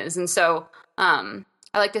mine is. And so, I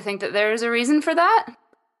like to think that there's a reason for that.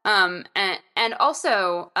 And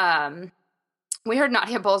also, we heard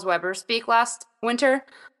Nadia Bolz-Weber speak last winter,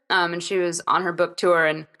 and she was on her book tour,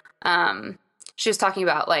 and she was talking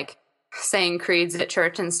about like saying creeds at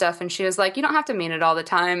church and stuff, and she was like, you don't have to mean it all the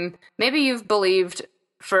time. Maybe you've believed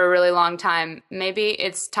for a really long time. Maybe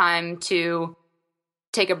it's time to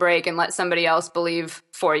take a break and let somebody else believe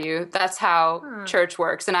for you. That's how church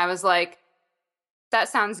works. And I was like, that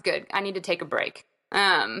sounds good. I need to take a break.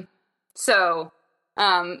 So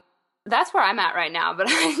that's where I'm at right now. But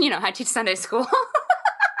I teach Sunday school.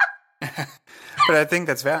 But I think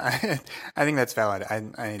that's valid. I think that's valid.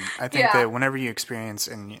 I think that whenever you experience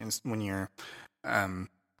and when you're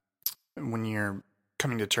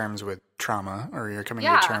coming to terms with trauma, or you're coming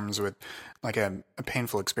to terms with like a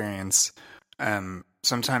painful experience,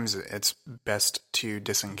 sometimes it's best to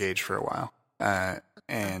disengage for a while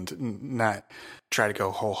and not try to go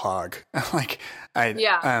whole hog. Like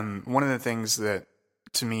one of the things that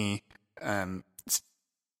to me,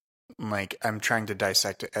 like I'm trying to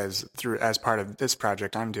dissect as part of this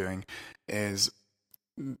project I'm doing, is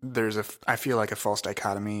I feel like a false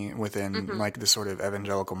dichotomy within like the sort of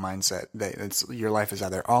evangelical mindset that your life is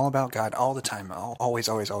either all about God all the time, always,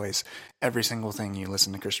 every single thing. You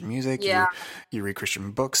listen to Christian music, you read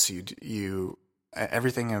Christian books, you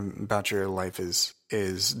everything about your life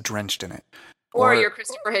is drenched in it. Or you're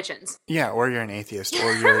Christopher Hitchens. Yeah, or you're an atheist,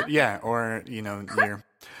 or you're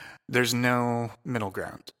there's no middle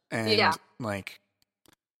ground. And like,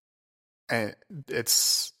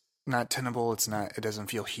 it's not tenable. It doesn't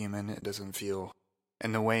feel human. It doesn't feel,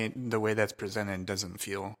 and the way that's presented doesn't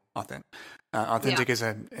feel authentic. Authentic is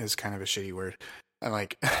kind of a shitty word. I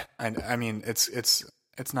mean, it's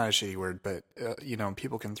not a shitty word, but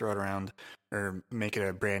people can throw it around or make it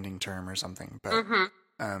a branding term or something. But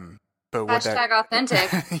but what hashtag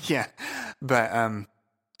authentic. Yeah, but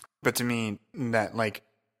to me, that like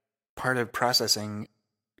part of processing,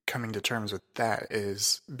 coming to terms with that,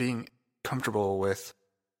 is being comfortable with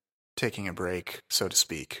taking a break, so to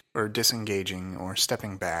speak, or disengaging, or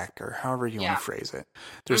stepping back, or however you want to phrase it.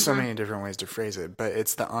 There's so many different ways to phrase it, but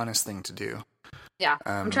it's the honest thing to do. Yeah,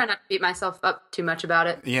 I'm trying not to beat myself up too much about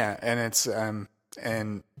it. Yeah, and it's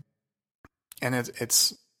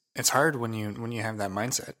it's hard when you have that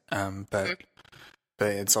mindset. But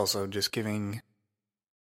it's also just giving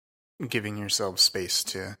yourself space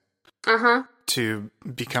to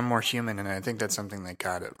become more human, and I think that's something that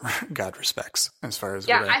God respects, as far as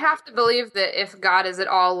I have to believe that if God is at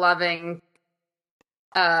all loving,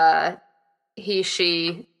 he,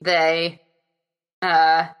 she, they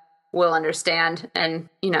will understand, and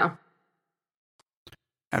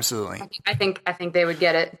absolutely. I think they would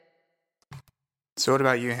get it. So what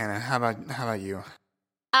about you, Hannah? How about you?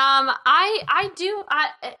 I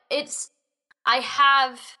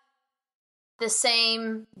have the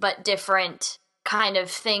same but different kind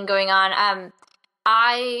of thing going on.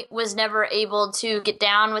 I was never able to get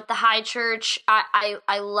down with the high church.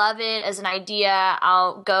 I love it as an idea.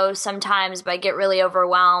 I'll go sometimes, but I get really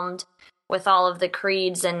overwhelmed with all of the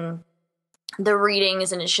creeds and the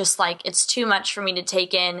readings, and it's just like, it's too much for me to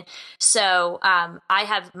take in. So I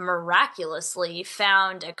have miraculously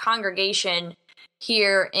found a congregation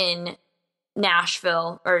here in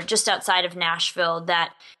Nashville, or just outside of Nashville,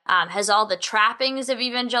 that has all the trappings of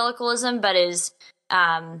evangelicalism, but is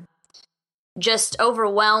just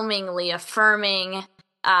overwhelmingly affirming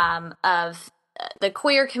of the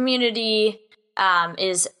queer community,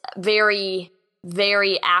 is very,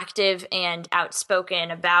 very active and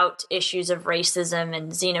outspoken about issues of racism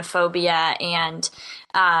and xenophobia, and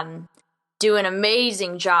do an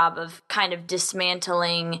amazing job of kind of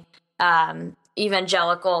dismantling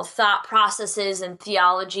evangelical thought processes and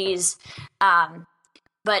theologies,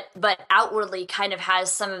 but outwardly kind of has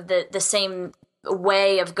some of the same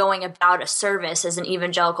way of going about a service as an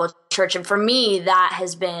evangelical church. And for me, that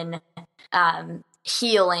has been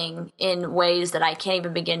healing in ways that I can't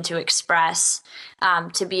even begin to express,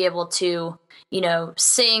 to be able to,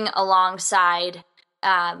 sing alongside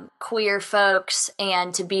queer folks,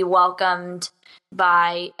 and to be welcomed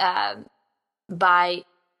by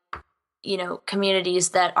communities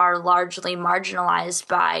that are largely marginalized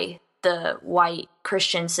by the white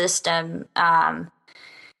Christian system,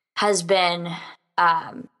 has been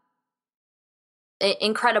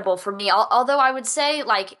incredible for me. Although I would say,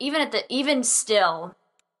 like, even still,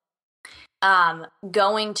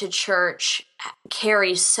 going to church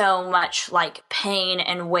carries so much like pain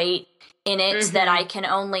and weight in it that I can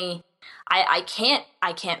only, I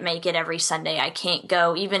can't make it every Sunday. I can't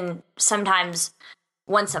go even sometimes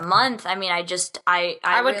once a month. I mean, I would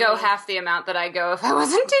really go half the amount that I go if I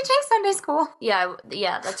wasn't teaching Sunday school. Yeah,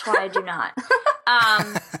 that's why I do not.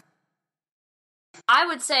 I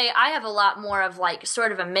would say I have a lot more of like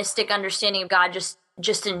sort of a mystic understanding of God, just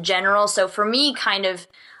just in general. So for me, kind of,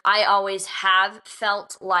 I always have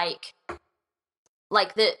felt like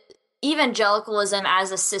the evangelicalism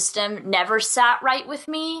as a system never sat right with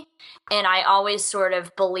me. And I always sort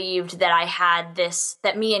of believed that I had this,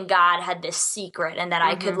 that me and God had this secret, and that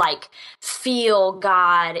I could like feel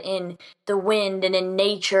God in the wind and in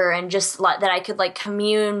nature, and just that I could like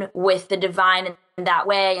commune with the divine in that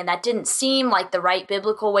way. And that didn't seem like the right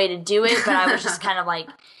biblical way to do it, but I was just kind of like,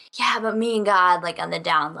 yeah, but me and God, like on the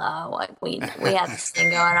down low, like we had this thing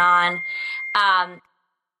going on.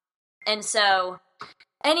 And so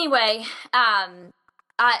anyway,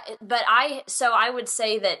 so I would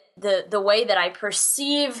say that the way that I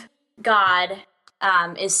perceive God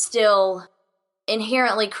is still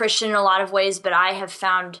inherently Christian in a lot of ways, but I have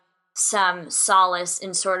found some solace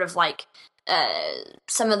in sort of like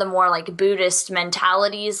some of the more like Buddhist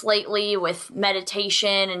mentalities lately, with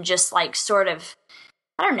meditation and just like sort of,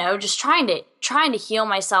 I don't know, just trying to heal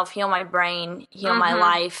myself, heal my brain, heal my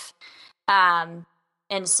life. And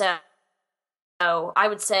so I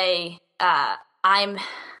would say I'm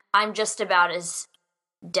just about as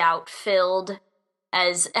doubt-filled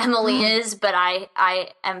as Emily is, but I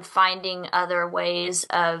am finding other ways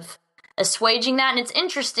of assuaging that. And it's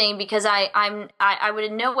interesting because I would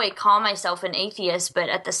in no way call myself an atheist, but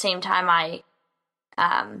at the same time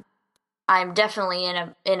I'm definitely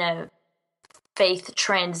in a faith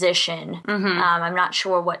transition. I'm not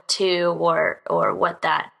sure what to or what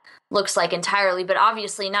that looks like entirely, but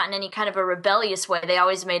obviously not in any kind of a rebellious way. They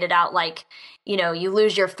always made it out like, you know, you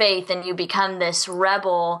lose your faith and you become this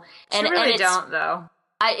rebel. And you really and don't, though.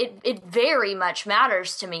 It very much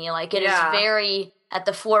matters to me. Like it is very at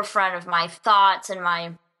the forefront of my thoughts and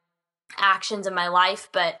my actions in my life.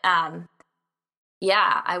 But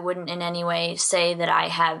yeah, I wouldn't in any way say that I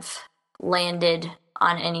have landed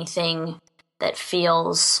on anything that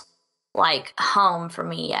feels like home for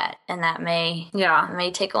me yet, and that may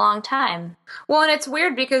take a long time. Well, and it's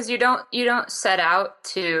weird because you don't set out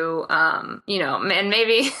to you know, and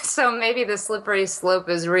maybe the slippery slope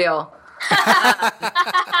is real.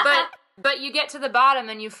 but you get to the bottom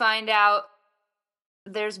and you find out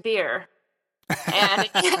there's beer. And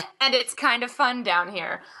and it's kind of fun down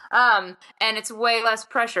here. And it's way less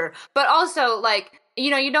pressure. But also, like,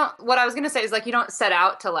 you know, what I was going to say is, like, you don't set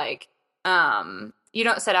out to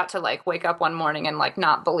wake up one morning and like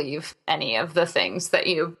not believe any of the things that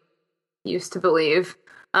you used to believe.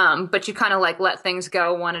 But you kind of like let things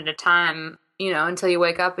go one at a time, you know, until you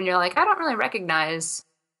wake up and you're like, I don't really recognize.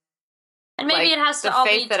 And maybe like, it has to all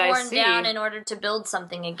be torn down in order to build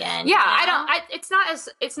something again. Yeah, you know?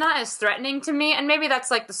 it's not as threatening to me. And maybe that's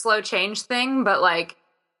like the slow change thing, but like,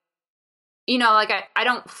 you know, like I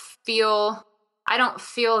don't feel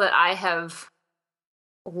that I have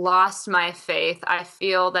lost my faith. I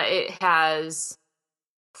feel that it has,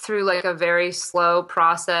 through like a very slow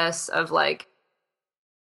process of like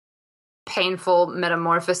painful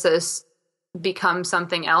metamorphosis, become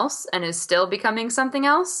something else and is still becoming something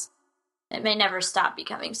else. It may never stop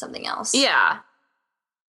becoming something else. Yeah.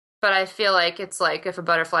 But I feel like it's like if a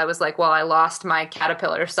butterfly was like, well, I lost my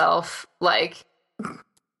caterpillar self, like,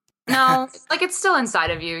 no, like it's still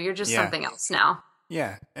inside of you. You're just something else now.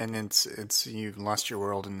 Yeah, and it's you've lost your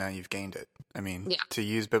world and now you've gained it. I mean, to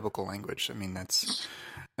use biblical language, I mean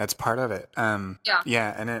that's part of it. And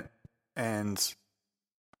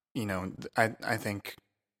you know, I think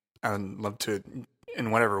I would love to,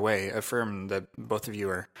 in whatever way, affirm that both of you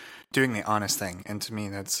are doing the honest thing, and to me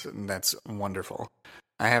that's wonderful.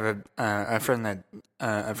 I have a friend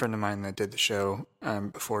of mine that did the show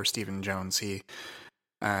before, Stephen Jones. He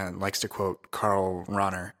likes to quote Karl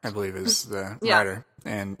Rahner, I believe is the writer,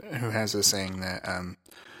 and who has a saying that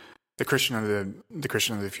the Christian of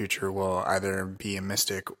the future will either be a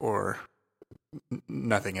mystic or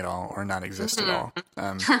nothing at all, or not exist at all.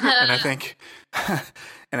 And I think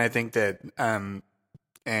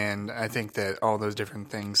that all those different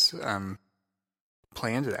things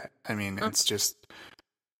play into that. I mean, it's just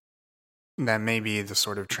that may be the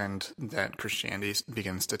sort of trend that Christianity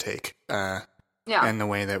begins to take. And the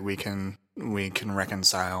way that we can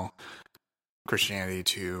reconcile Christianity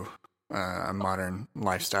to a modern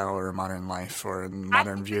lifestyle or a modern life or a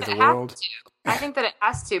modern view of the world. I think that it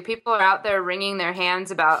has to. People are out there wringing their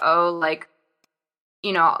hands about, like,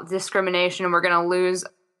 you know, discrimination, we're going to lose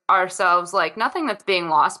ourselves. Like, nothing that's being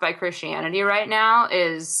lost by Christianity right now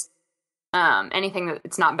is anything that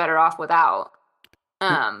it's not better off without.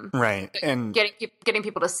 Right. And getting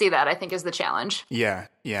people to see that, I think, is the challenge. Yeah.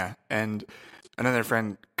 And another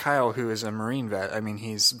friend, Kyle, who is a Marine vet, I mean,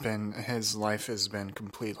 his life has been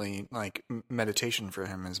completely, like, meditation for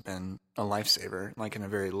him has been a lifesaver, like, in a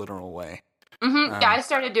very literal way. Yeah, I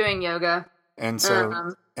started doing yoga. And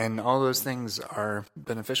so, and all those things are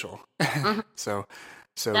beneficial. So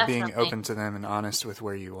being open to them and honest with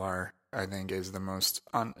where you are, I think, is the most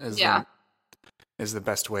is the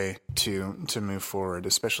best way to move forward,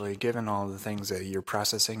 especially given all the things that you're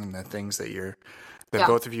processing and the things that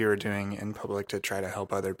both of you are doing in public to try to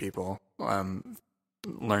help other people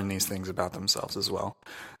learn these things about themselves as well.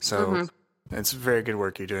 So it's very good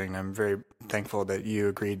work you're doing. I'm very thankful that you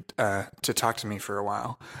agreed to talk to me for a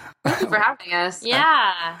while. Thank you for having us.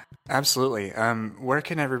 Yeah. Absolutely. Where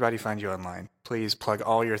can everybody find you online? Please plug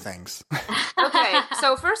all your things. Okay,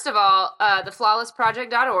 so first of all,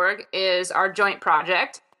 theflawlessproject.org is our joint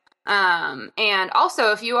project. And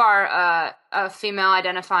also, if you are a female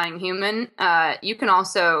identifying human, you can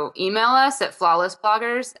also email us at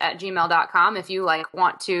flawlessbloggers@gmail.com if you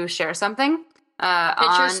want to share something.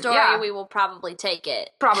 Picture story, we will probably take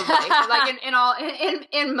it. Probably,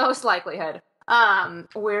 in most likelihood.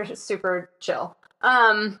 We're super chill.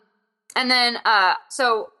 And then,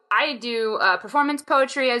 so I do performance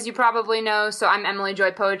poetry, as you probably know. So I'm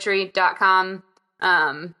emilyjoypoetry.com.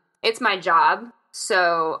 It's my job.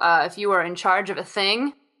 So if you are in charge of a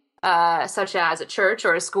thing, such as a church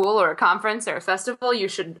or a school or a conference or a festival, you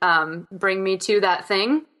should bring me to that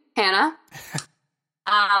thing. Hannah?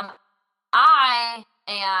 I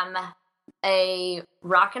am a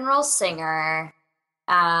rock and roll singer.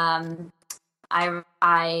 I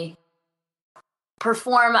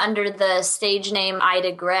perform under the stage name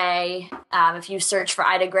Ida Gray. If you search for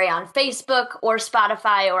Ida Gray on Facebook or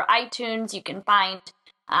Spotify or iTunes, you can find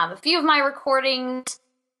a few of my recordings.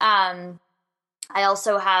 I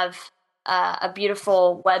also have a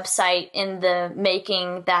beautiful website in the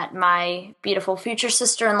making that my beautiful future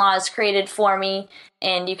sister-in-law has created for me,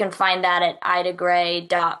 and you can find that at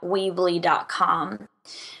idagray.weebly.com.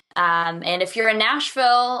 And if you're in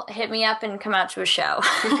Nashville, hit me up and come out to a show.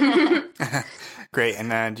 Great.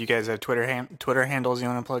 And do you guys have Twitter handles you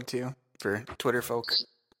want to plug too for Twitter folk?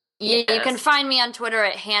 Yeah, you can find me on Twitter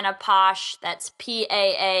at Hannah Posh. That's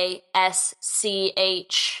PAASCH.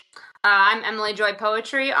 I'm Emily Joy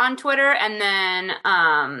Poetry on Twitter, and then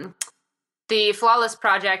the Flawless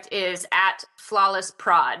Project is at Flawless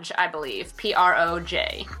Proj, I believe,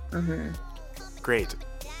 PROJ. Great.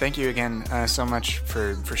 Thank you again so much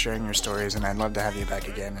for sharing your stories, and I'd love to have you back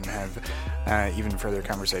again and have even further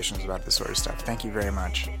conversations about this sort of stuff. Thank you very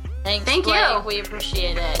much. Thank you. We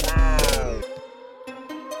appreciate it.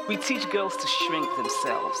 We teach girls to shrink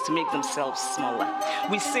themselves, to make themselves smaller.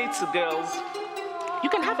 We say to girls, you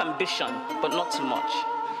can have ambition, but not too much.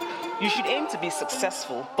 You should aim to be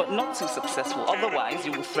successful, but not too successful, otherwise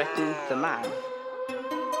you will threaten the man.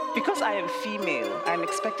 Because I am female, I am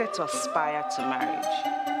expected to aspire to marriage.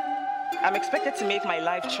 I'm expected to make my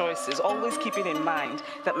life choices, always keeping in mind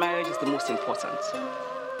that marriage is the most important.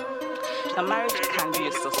 A marriage can be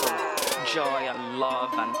a source of joy and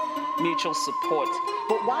love and mutual support.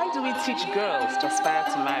 But why do we teach girls to aspire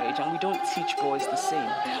to marriage and we don't teach boys the same?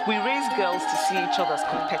 We raise girls to see each other as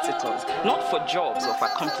competitors, not for jobs or for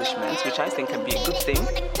accomplishments, which I think can be a good thing,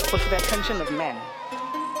 but for the attention of men.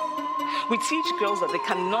 We teach girls that they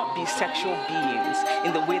cannot be sexual beings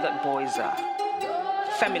in the way that boys are.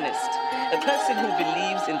 Feminist, a person who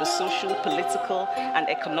believes in the social, political, and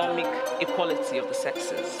economic equality of the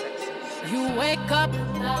sexes. You wake up,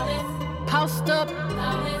 post up,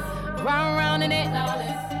 round in it,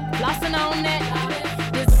 flossing on it,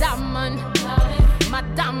 this diamond.